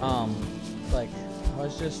 like, I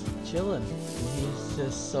was just chilling, and he's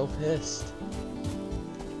just so pissed.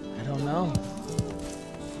 I don't know.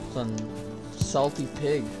 Some salty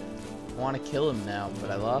pig. I want to kill him now,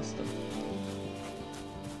 but I lost him.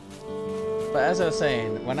 But as I was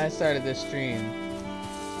saying, when I started this stream,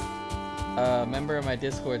 a member of my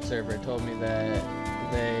Discord server told me that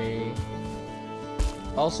they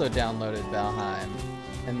also downloaded Valheim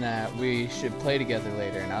and that we should play together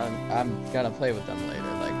later, and I'm gonna play with them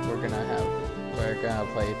later. Like, we're gonna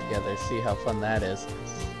play together, see how fun that is.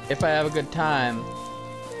 If I have a good time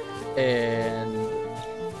and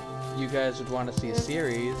you guys would want to see a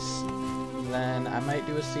series, then I might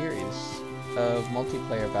do a series of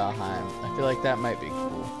multiplayer Valheim. I feel like that might be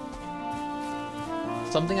cool.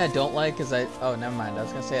 Something I don't like is oh, never mind. I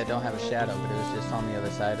was gonna say I don't have a shadow, but it was just on the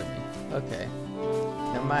other side of me. Okay.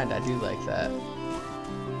 Never mind, I do like that.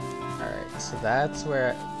 Alright, so that's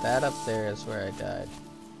where, that up there is where I died.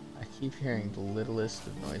 I keep hearing the littlest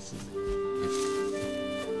of noises.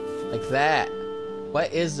 Like that.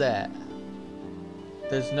 What is that?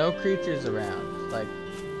 There's no creatures around. Like,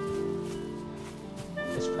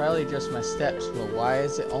 it's probably just my steps, but why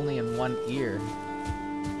is it only in one ear?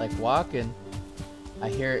 Like walking, I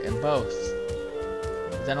hear it in both.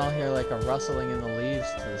 Then I'll hear like a rustling in the leaves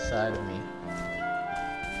to the side of me.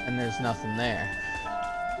 And there's nothing there.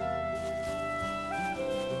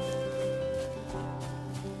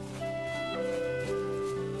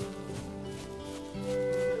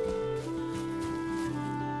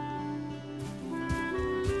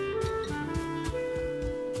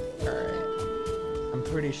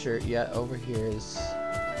 Pretty sure, yeah, over here is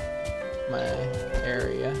my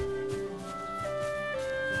area.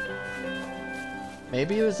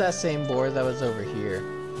 Maybe it was that same boar that was over here.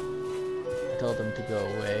 I told him to go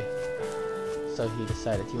away, so he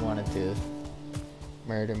decided he wanted to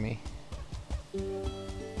murder me.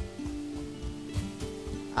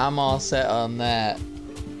 I'm all set on that.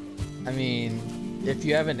 I mean, if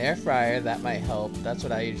you have an air fryer, that might help. That's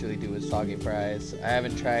what I usually do with soggy fries. I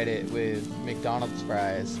haven't tried it with McDonald's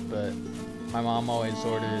fries, but my mom always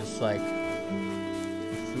orders, like,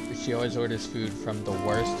 she always orders food from the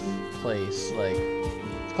worst place. Like,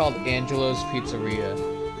 it's called Angelo's Pizzeria.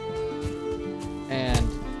 And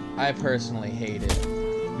I personally hate it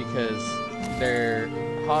because their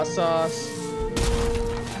hot sauce,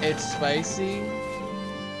 it's spicy.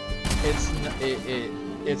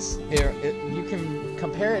 you can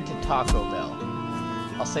compare it to Taco Bell.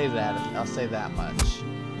 I'll say that much.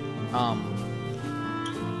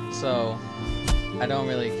 So I don't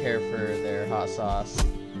really care for their hot sauce.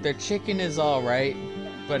 Their chicken is alright,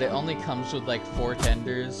 but it only comes with like 4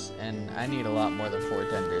 tenders, and I need a lot more than 4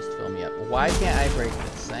 tenders to fill me up. Why can't I break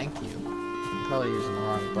this? Thank you. I'm probably using the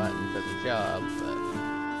wrong button for the job,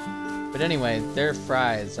 but anyway, their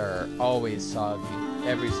fries are always soggy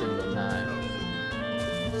every single time.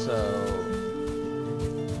 So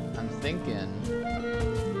I'm thinking,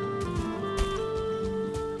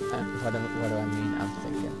 what do I mean? I'm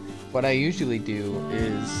thinking. What I usually do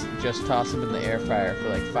is just toss them in the air fryer for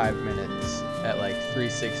like 5 minutes at like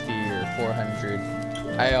 360 or 400.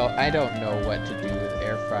 I don't know what to do with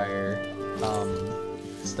air fryer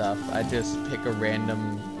stuff. I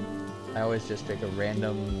always just pick a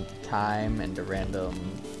random time and a random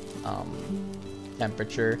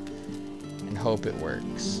temperature and hope it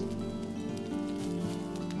works.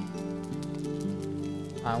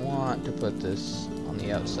 I want to put this on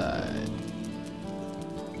the outside.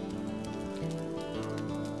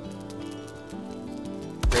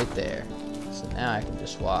 Right there. So now I can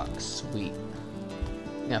just walk. Sweet.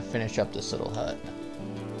 Now finish up this little hut.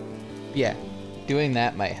 Yeah, doing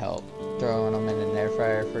that might help. Throwing them in an air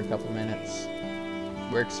fryer for a couple minutes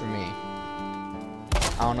works for me.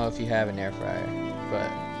 I don't know if you have an air fryer,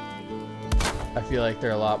 but I feel like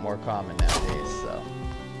they're a lot more common nowadays, so.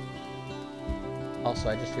 Also,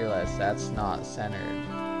 I just realized that's not centered.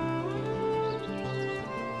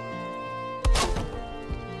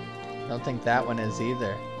 I don't think that one is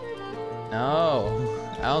either. No,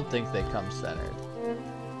 I don't think they come centered.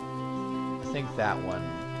 I think that one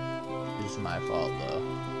is my fault though.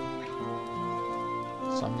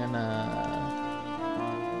 So I'm gonna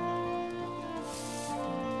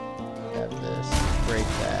grab this, break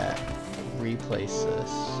that, replace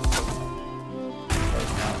this. Wait,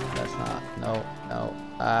 no, that's not. No.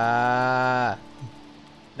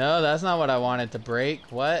 No, that's not what I wanted to break.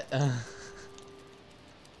 What?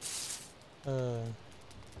 Alright.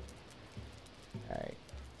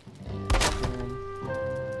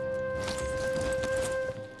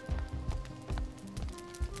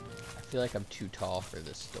 I feel like I'm too tall for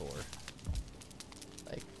this door.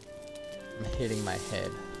 Like, I'm hitting my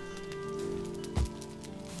head.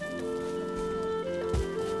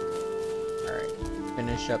 Alright.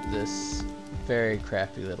 Finish up this very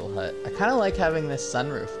crappy little hut. I kind of like having this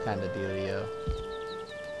sunroof kind of dealio.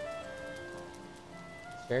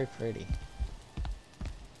 It's very pretty.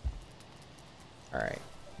 Alright.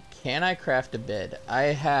 Can I craft a bed? I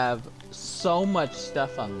have so much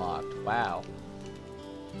stuff unlocked. Wow.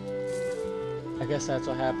 I guess that's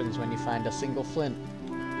what happens when you find a single flint.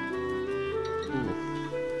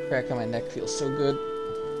 Ooh. Crack on my neck feels so good.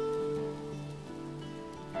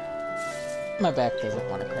 My back doesn't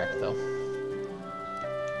want to crack though.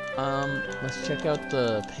 Let's check out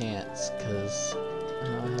the pants, cause I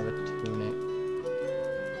know I have a tunic.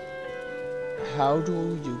 How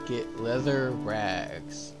do you get leather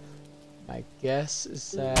rags? My guess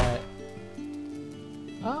is that...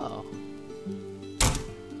 Oh.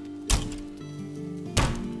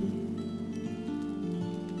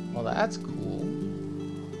 Well, that's cool.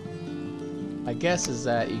 My guess is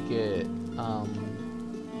that you get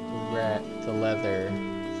the leather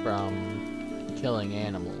from killing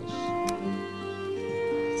animals.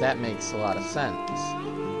 That makes a lot of sense.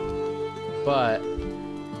 But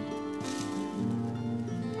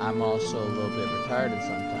I'm also a little bit retarded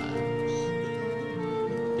sometimes.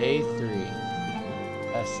 Day 3.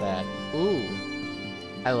 That's sad. Ooh.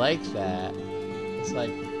 I like that. It's like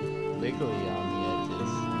wiggly on the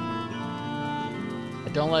edges. I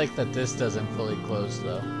don't like that this doesn't fully close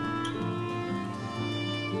though.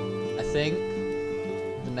 I think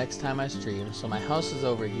the next time I stream, so my house is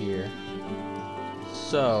over here.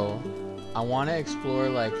 So I want to explore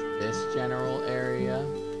like this general area,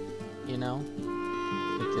 you know?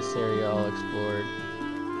 Get this area all explored.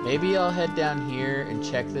 Maybe I'll head down here and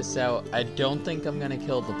check this out. I don't think I'm gonna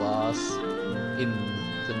kill the boss in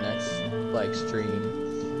the next like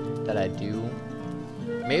stream that I do.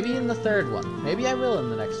 Maybe in the third one. Maybe I will in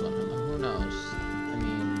the next one. Who knows? I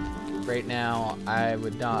mean, right now I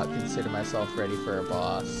would not consider myself ready for a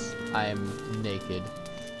boss. I am naked.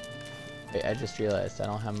 Wait, I just realized I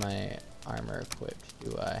don't have my armor equipped,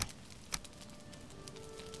 do I?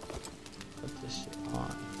 Put this shit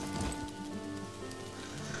on.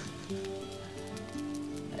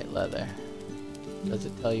 Right, leather. Does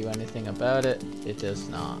it tell you anything about it? It does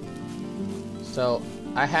not. So,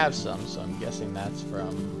 I have some, so I'm guessing that's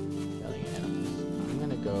from killing animals. I'm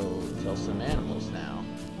gonna go kill some animals now.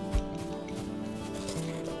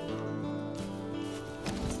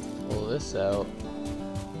 this out.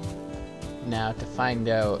 Now to find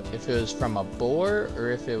out if it was from a boar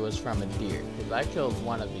or if it was from a deer, because I killed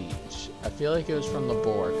one of each. I feel like it was from the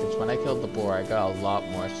boar, because when I killed the boar I got a lot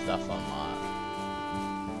more stuff unlocked.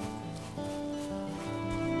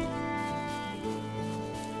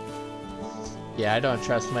 Yeah, I don't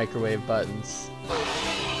trust microwave buttons.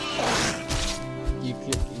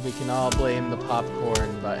 We can all blame the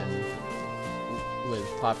popcorn button, with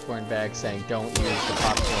popcorn bag saying don't use the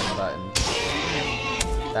popcorn button.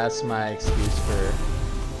 That's my excuse for...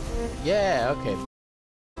 Yeah, okay.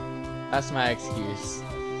 That's my excuse.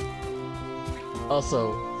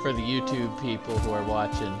 Also, for the YouTube people who are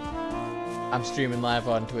watching, I'm streaming live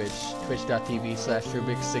on Twitch,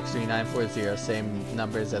 twitch.tv/Rubik63940, same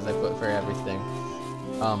numbers as I put for everything.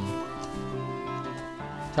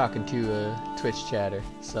 Talking to a Twitch chatter,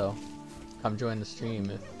 so come join the stream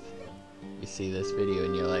if you see this video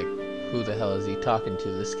and you're like, who the hell is he talking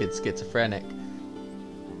to? This kid's schizophrenic.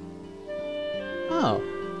 Oh,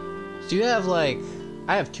 so you have like,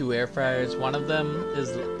 I have 2 air fryers. One of them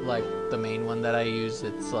is like the main one that I use.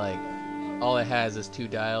 It's like, all it has is 2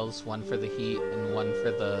 dials, one for the heat and one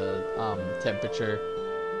for the temperature.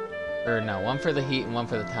 Or no, one for the heat and one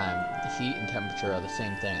for the time. The heat and temperature are the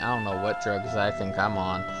same thing. I don't know what drugs I think I'm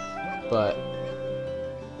on, but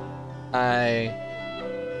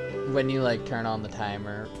when you like turn on the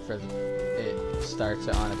timer for it starts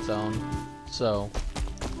it on its own. So,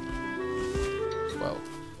 whoa.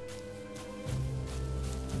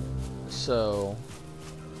 So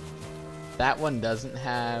that one doesn't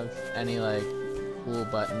have any like cool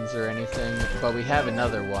buttons or anything, but we have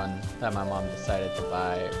another one that my mom decided to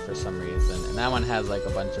buy for some reason, and that one has like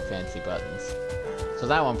a bunch of fancy buttons. So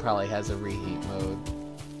that one probably has a reheat mode.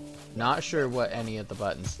 Not sure what any of the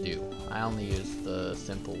buttons do. I only use the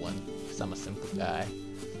simple one because I'm a simple guy.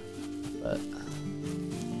 But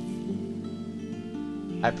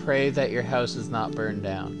I pray that your house is not burned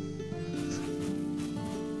down.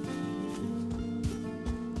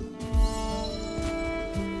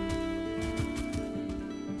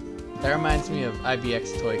 That reminds me of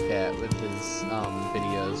IBX Toy Cat with his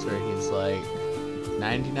videos where he's like,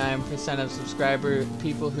 99% of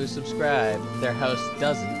people who subscribe, their house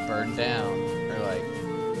doesn't burn down. Or like,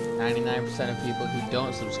 99% of people who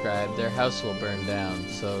don't subscribe, their house will burn down.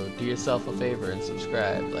 So do yourself a favor and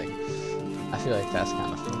subscribe. Like, I feel like that's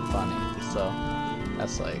kind of funny. So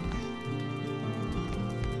that's like,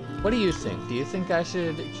 what do you think? Do you think I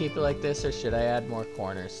should keep it like this, or should I add more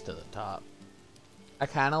corners to the top? I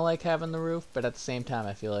kind of like having the roof, but at the same time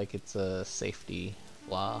I feel like it's a safety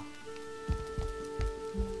flaw.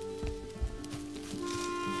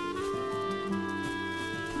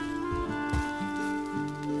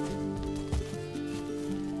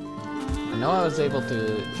 I know I was able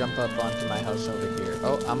to jump up onto my house over here.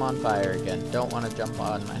 Oh, I'm on fire again. Don't want to jump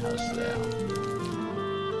on my house now.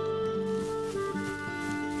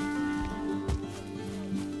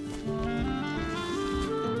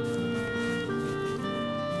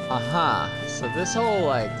 Aha, so this whole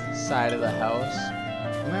like side of the house,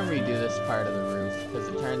 I'm gonna redo this part of the roof because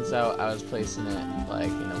it turns out I was placing it like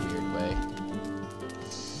in a weird way.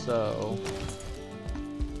 So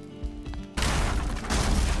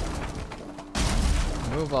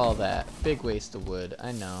remove all that. Big waste of wood,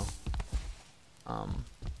 I know.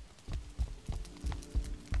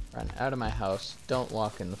 Run out of my house. Don't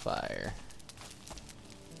walk in the fire.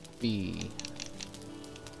 B.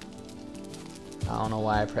 I don't know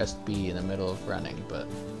why I pressed B in the middle of running, but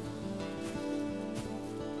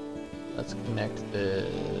let's connect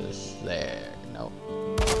this there. Nope.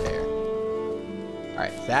 There.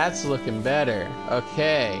 Alright, that's looking better.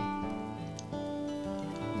 Okay.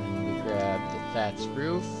 And then we grab the thatch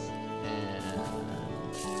roof and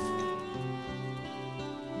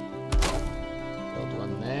build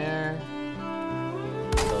one there.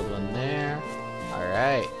 Build one there.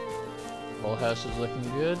 Alright. Whole house is looking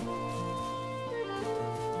good.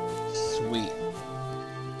 Sweet.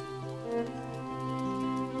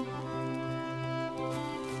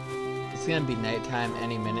 It's gonna be nighttime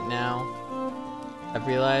any minute now. I've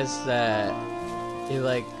realized that it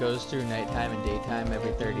like goes through nighttime and daytime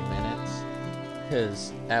every 30 minutes.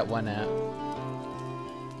 Cause at 1 hour.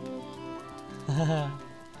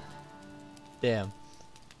 Damn.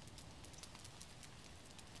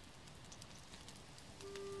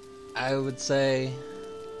 I would say,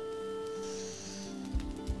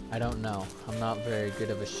 I don't know. I'm not very good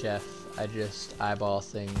of a chef. I just eyeball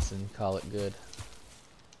things and call it good.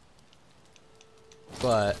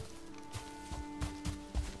 But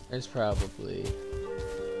there's probably...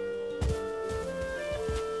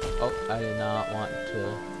 Oh, I did not want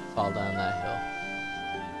to fall down that hill.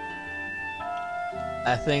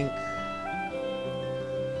 I think...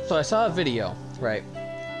 So I saw a video, right?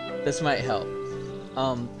 This might help.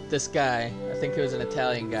 This guy, I think it was an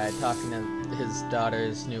Italian guy, talking to his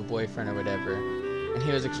daughter's new boyfriend or whatever. And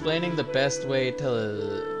he was explaining the best way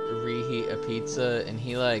to reheat a pizza, and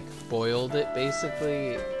he like boiled it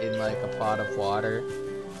basically in like a pot of water.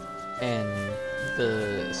 And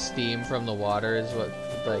the steam from the water is what,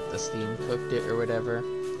 like, the steam cooked it or whatever.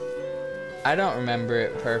 I don't remember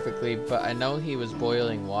it perfectly, but I know he was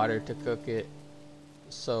boiling water to cook it.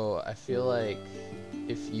 So I feel like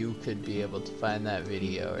if you could be able to find that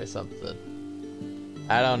video or something.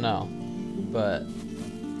 I don't know, but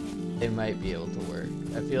it might be able to work.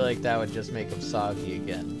 I feel like that would just make them soggy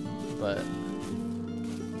again, but...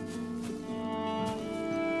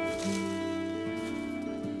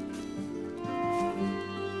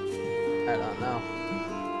 I don't know.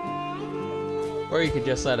 Or you could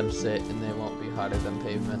just let them sit and they won't be hotter than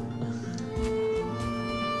pavement.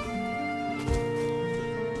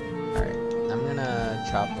 Alright, I'm gonna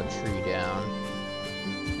chop a tree down.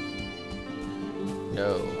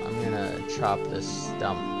 No, I'm gonna chop this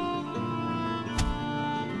stump.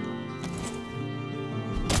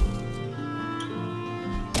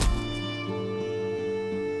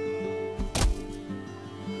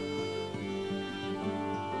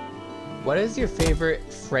 What is your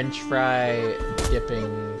favorite French fry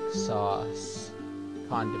dipping sauce,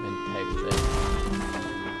 condiment type thing?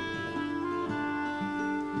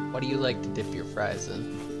 What do you like to dip your fries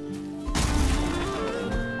in?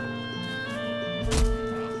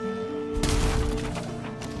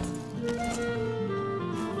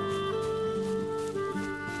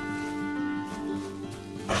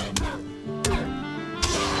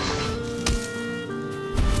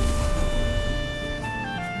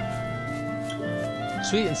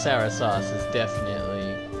 Sweet and sour sauce is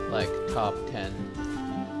definitely like top 10.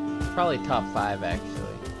 Probably top 5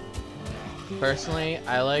 actually. Personally,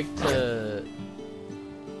 I like to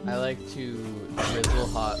drizzle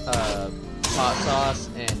hot sauce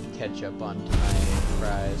and ketchup onto my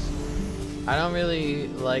fries. I don't really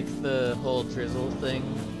like the whole drizzle thing,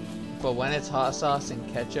 but when it's hot sauce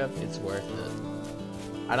and ketchup, it's worth it.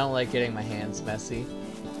 I don't like getting my hands messy,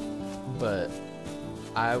 but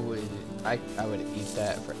I would eat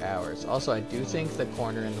that for hours. Also, I do think the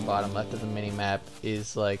corner in the bottom left of the mini-map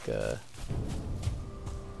is like a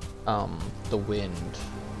the wind,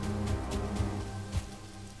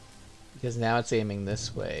 because now it's aiming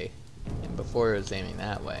this way and before it was aiming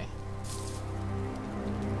that way.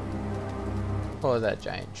 Oh, that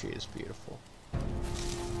giant tree is beautiful.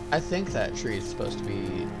 I think that tree is supposed to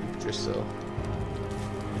be Yggdrasil,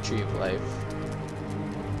 the tree of life.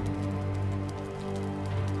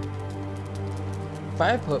 If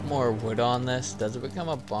I put more wood on this, does it become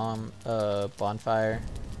a bonfire?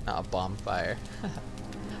 Not a bonfire.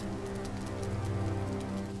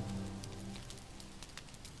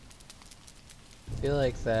 I feel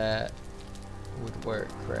like that would work,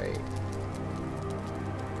 right?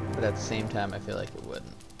 But at the same time, I feel like it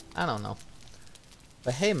wouldn't. I don't know.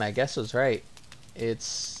 But hey, my guess was right.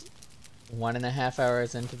 It's 1.5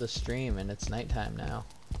 hours into the stream and it's nighttime now.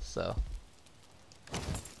 So,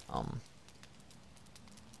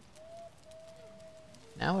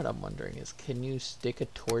 now what I'm wondering is, can you stick a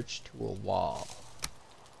torch to a wall?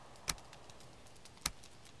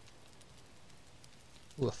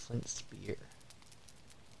 Ooh, a flint spear.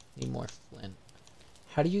 Need more flint.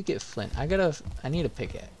 How do you get flint? I need a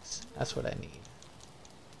pickaxe. That's what I need.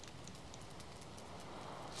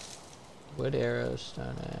 Wood arrow,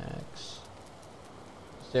 stone axe.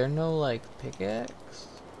 Is there no, like, pickaxe?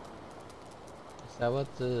 Is that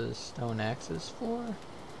what the stone axe is for?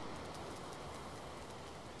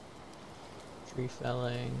 Tree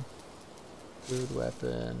felling, food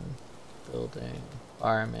weapon, building,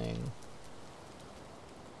 farming.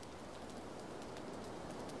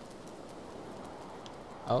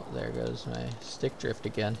 Oh, there goes my stick drift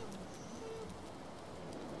again.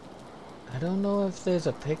 I don't know if there's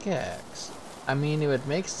a pickaxe. I mean, it would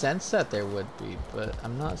make sense that there would be, but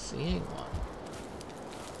I'm not seeing one.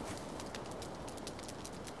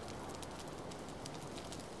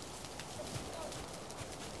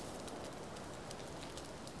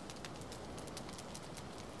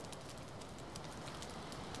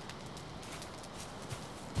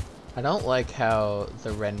 I don't like how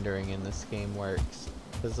the rendering in this game works,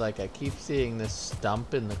 because like I keep seeing this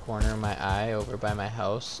stump in the corner of my eye over by my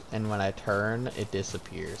house, and when I turn it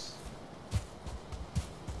disappears.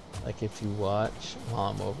 Like if you watch while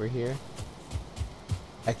I'm over here,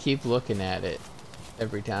 I keep looking at it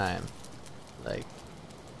every time. Like,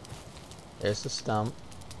 there's the stump.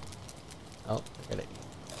 Oh, I gotta eat.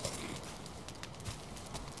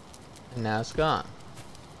 And now it's gone.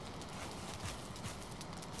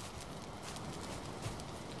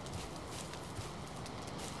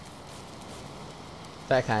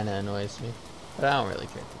 That kind of annoys me, but I don't really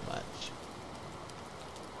care too much.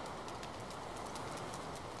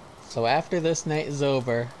 So after this night is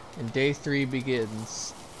over and day 3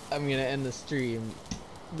 begins, I'm gonna end the stream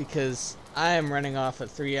because I am running off at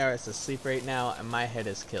 3 hours of sleep right now and my head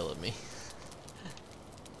is killing me.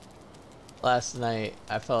 Last night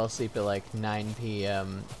I fell asleep at like 9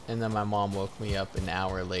 p.m. and then my mom woke me up an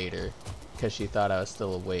hour later because she thought I was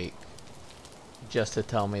still awake, just to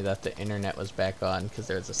tell me that the internet was back on because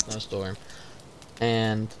there was a snowstorm.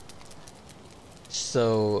 And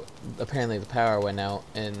so apparently the power went out,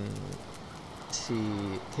 and she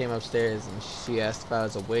came upstairs and she asked if I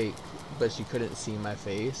was awake, but she couldn't see my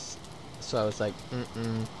face. So I was like,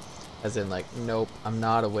 as in like, nope, I'm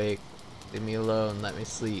not awake, leave me alone, let me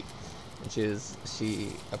sleep. And she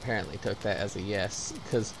apparently took that as a yes,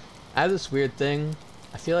 because I have this weird thing.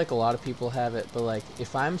 I feel like a lot of people have it, but like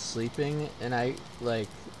if I'm sleeping and I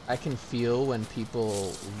can feel when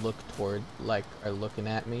people look toward, like, are looking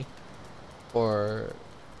at me, or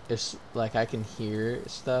it's like I can hear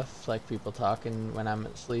stuff, like people talking when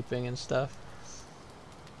I'm sleeping and stuff,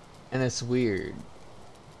 and it's weird.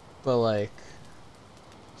 But like,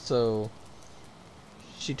 so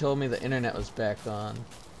she told me the internet was back on,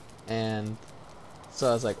 and so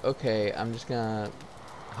I was like, okay, I'm just gonna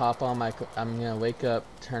I'm gonna wake up,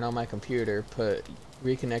 turn on my computer,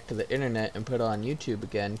 reconnect to the internet and put on YouTube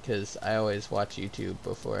again, because I always watch YouTube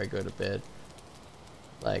before I go to bed.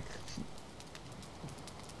 Like,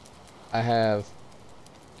 I have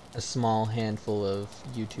a small handful of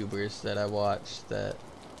YouTubers that I watch that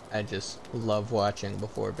I just love watching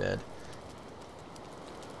before bed,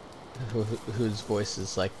 whose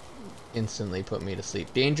voices like instantly put me to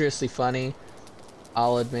sleep. Dangerously Funny,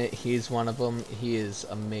 I'll admit he's one of them. He is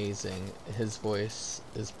amazing. His voice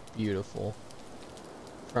is beautiful.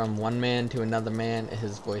 From one man to another man,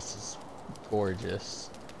 his voice is gorgeous.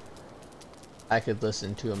 I could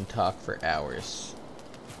listen to him talk for hours.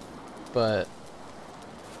 But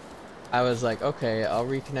I was like, okay, I'll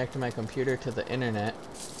reconnect my computer to the internet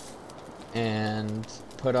and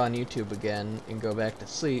put on YouTube again and go back to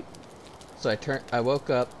sleep. So I woke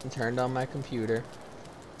up and turned on my computer,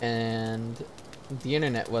 and the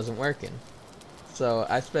internet wasn't working. So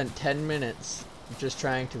I spent 10 minutes just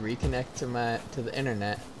trying to reconnect to the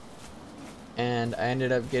internet, and I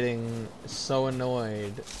ended up getting so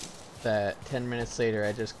annoyed that 10 minutes later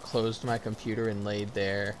I just closed my computer and laid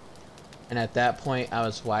there. And at that point I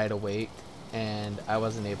was wide awake, and I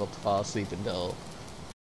wasn't able to fall asleep until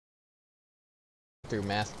through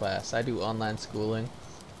math class. I do online schooling.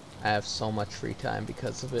 I have so much free time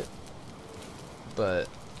because of it. But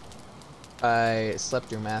I slept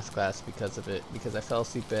through math class because of it, because I fell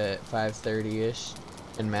asleep at 5:30ish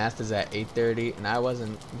and math is at 8:30, and I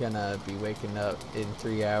wasn't gonna be waking up in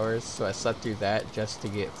 3 hours, so I slept through that just to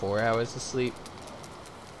get 4 hours of sleep.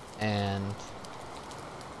 And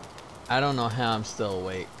I don't know how I'm still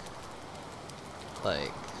awake.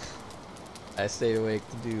 Like, I stayed awake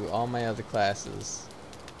to do all my other classes,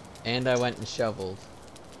 and I went and shoveled,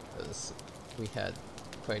 because we had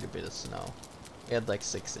quite a bit of snow. We had like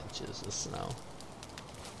 6 inches of snow,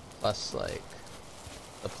 plus like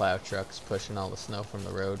the plow trucks pushing all the snow from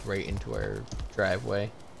the road right into our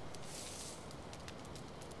driveway.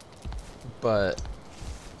 But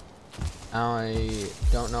I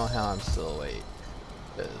don't know how I'm still awake,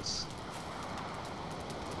 because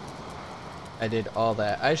I did all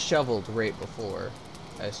that. I shoveled right before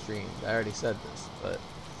I streamed. I already said this, but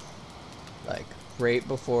like right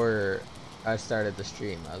before I started the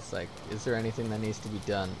stream, I was like, is there anything that needs to be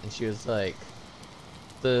done? And she was like,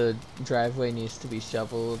 the driveway needs to be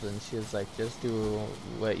shoveled, and she was like, just do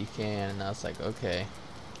what you can. And I was like, okay.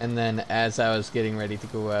 And then as I was getting ready to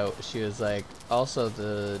go out, she was like, also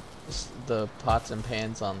the pots and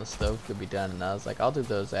pans on the stove could be done. And I was like, I'll do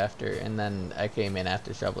those after. And then I came in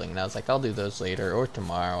after shoveling, and I was like, I'll do those later or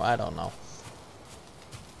tomorrow. I don't know.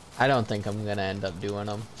 I don't think I'm gonna end up doing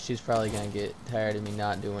them. She's probably gonna get tired of me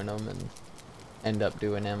not doing them and end up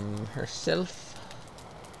doing them herself.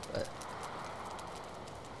 But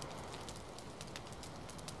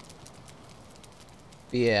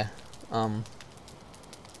yeah,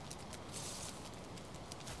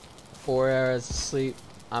 4 hours of sleep.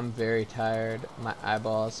 I'm very tired. My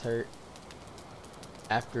eyeballs hurt.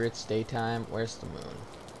 After it's daytime, where's the moon?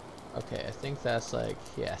 Okay, I think that's like,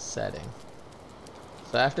 yeah, setting.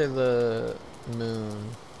 So after the moon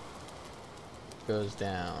goes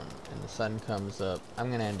down and the sun comes up,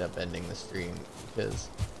 I'm gonna end up ending the stream because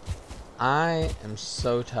I am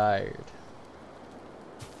so tired.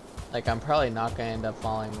 Like, I'm probably not gonna end up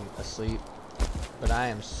falling asleep, but I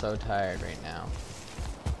am so tired right now.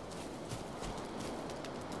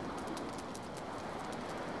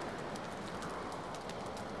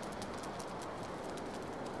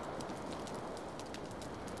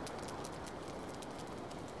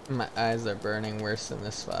 My eyes are burning worse than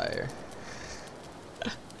this fire.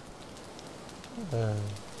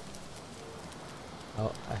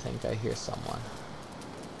 Oh, I think I hear someone.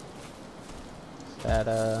 Is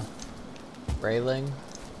that railing?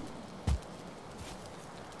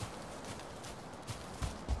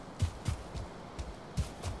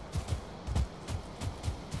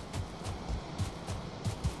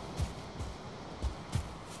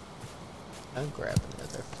 I'll grab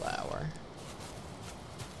another flower.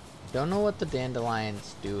 Don't know what the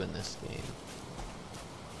dandelions do in this game.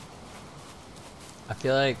 I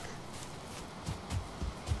feel like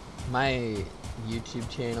my YouTube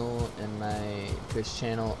channel and my Twitch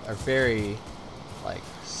channel are very, like,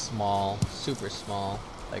 small, super small.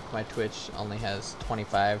 Like, my Twitch only has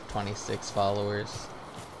 25, 26 followers.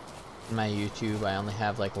 In my YouTube, I only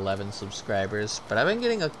have like 11 subscribers, but I've been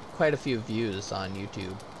getting quite a few views on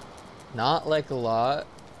YouTube. Not like a lot,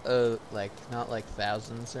 like, not like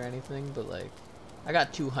thousands or anything, but like, I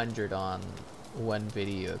got 200 on one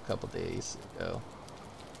video a couple days ago.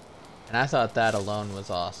 And I thought that alone was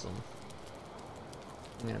awesome.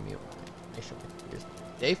 I'm gonna mute my, make sure my computer's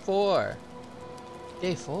muted. Day 4!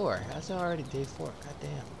 Day 4? How's it already day 4? God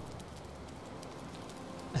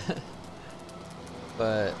damn.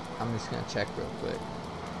 But I'm just gonna check real quick.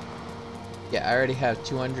 Yeah, I already have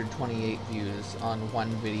 228 views on one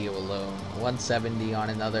video alone, 170 on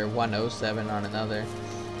another, 107 on another.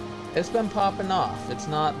 It's been popping off. It's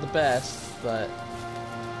not the best, but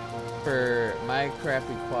for my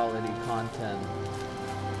crappy quality content,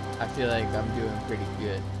 I feel like I'm doing pretty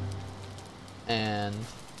good. And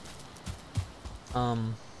I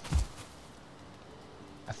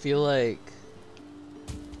feel like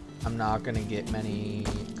I'm not gonna get many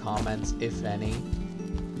comments, if any,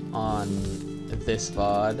 on this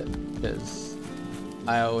VOD, because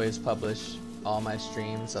I always publish all my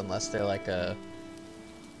streams unless they're like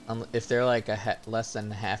if they're like less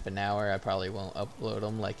than half an hour, I probably won't upload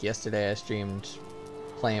them. Like yesterday I streamed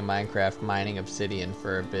playing Minecraft mining obsidian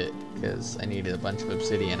for a bit because I needed a bunch of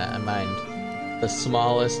obsidian. I mined the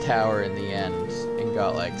smallest tower in the end and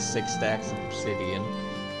got like 6 stacks of obsidian.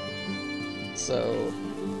 So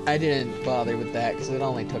I didn't bother with that because it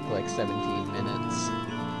only took like 17 minutes.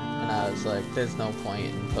 And I was like, there's no point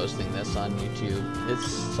in posting this on YouTube.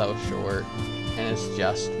 It's so short and it's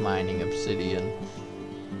just mining obsidian.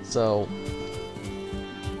 So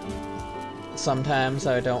sometimes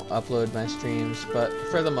I don't upload my streams, but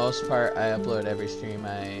for the most part I upload every stream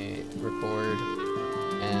I record.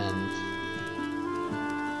 And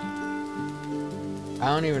I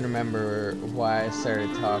don't even remember why I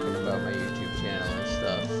started talking about my YouTube channel and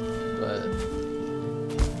stuff, but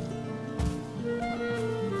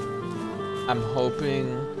I'm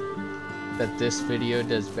hoping that this video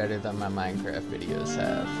does better than my Minecraft videos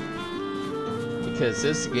have. Because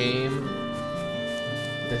this game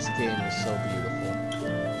is so beautiful.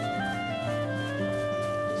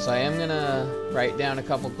 So I am gonna write down a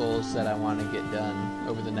couple goals that I want to get done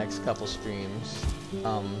over the next couple streams.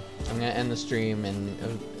 I'm gonna end the stream in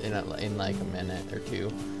like a minute or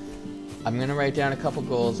two. I'm gonna write down a couple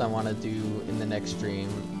goals I want to do in the next stream,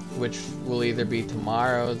 which will either be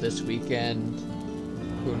tomorrow, this weekend,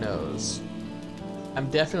 who knows. I'm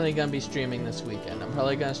definitely gonna be streaming this weekend. I'm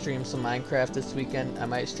probably gonna stream some Minecraft this weekend. I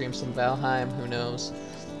might stream some Valheim, who knows.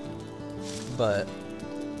 But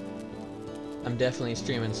I'm definitely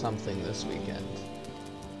streaming something this weekend.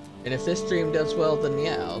 And if this stream does well, then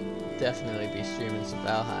yeah, I'll definitely be streaming some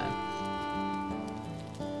Valheim.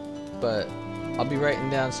 But I'll be writing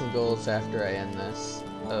down some goals after I end this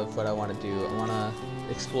of what I want to do. I want to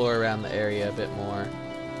explore around the area a bit more.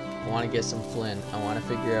 I want to get some flint. I want to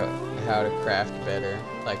figure out how to craft better,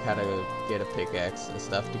 like how to get a pickaxe and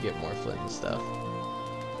stuff to get more flint and stuff.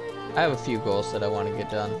 I have a few goals that I want to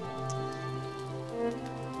get done.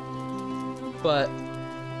 But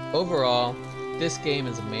overall, this game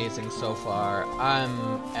is amazing so far. I'm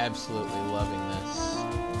absolutely loving this.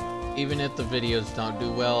 Even if the videos don't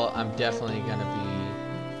do well, I'm definitely gonna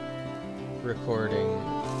be recording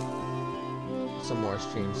some more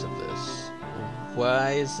streams of this.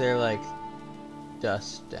 Why is there like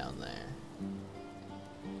dust down there?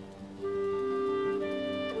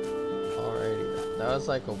 Alrighty, that was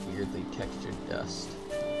like a weirdly textured dust.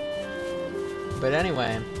 But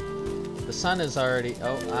anyway, the sun is already,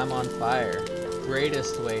 oh, I'm on fire.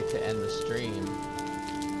 greatest way to end the stream.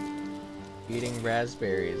 Eating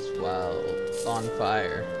raspberries while on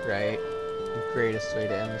fire, right? The greatest way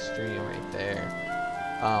to end the stream right there.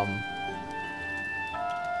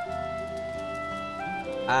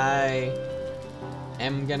 I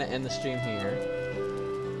am gonna end the stream here.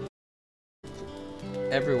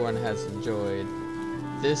 Everyone has enjoyed.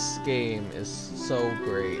 This game is so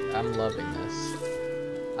great. I'm loving this.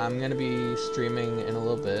 I'm gonna be streaming in a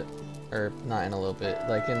little bit, or not in a little bit,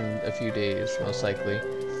 like in a few days, most likely.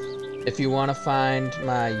 If you want to find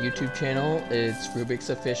my YouTube channel, it's Rubik's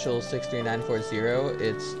Official 63940.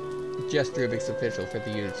 It's just Rubik's Official for the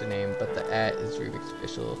username, but the @ is Rubik's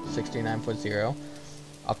Official 63940.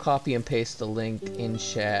 I'll copy and paste the link in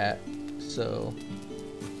chat, so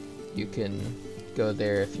you can go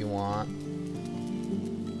there if you want.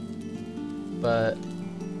 But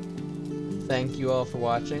thank you all for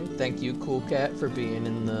watching. Thank you, Cool Cat, for being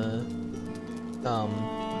in the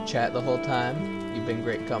chat the whole time. You've been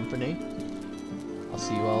great company. I'll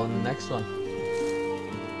see you all in the next one.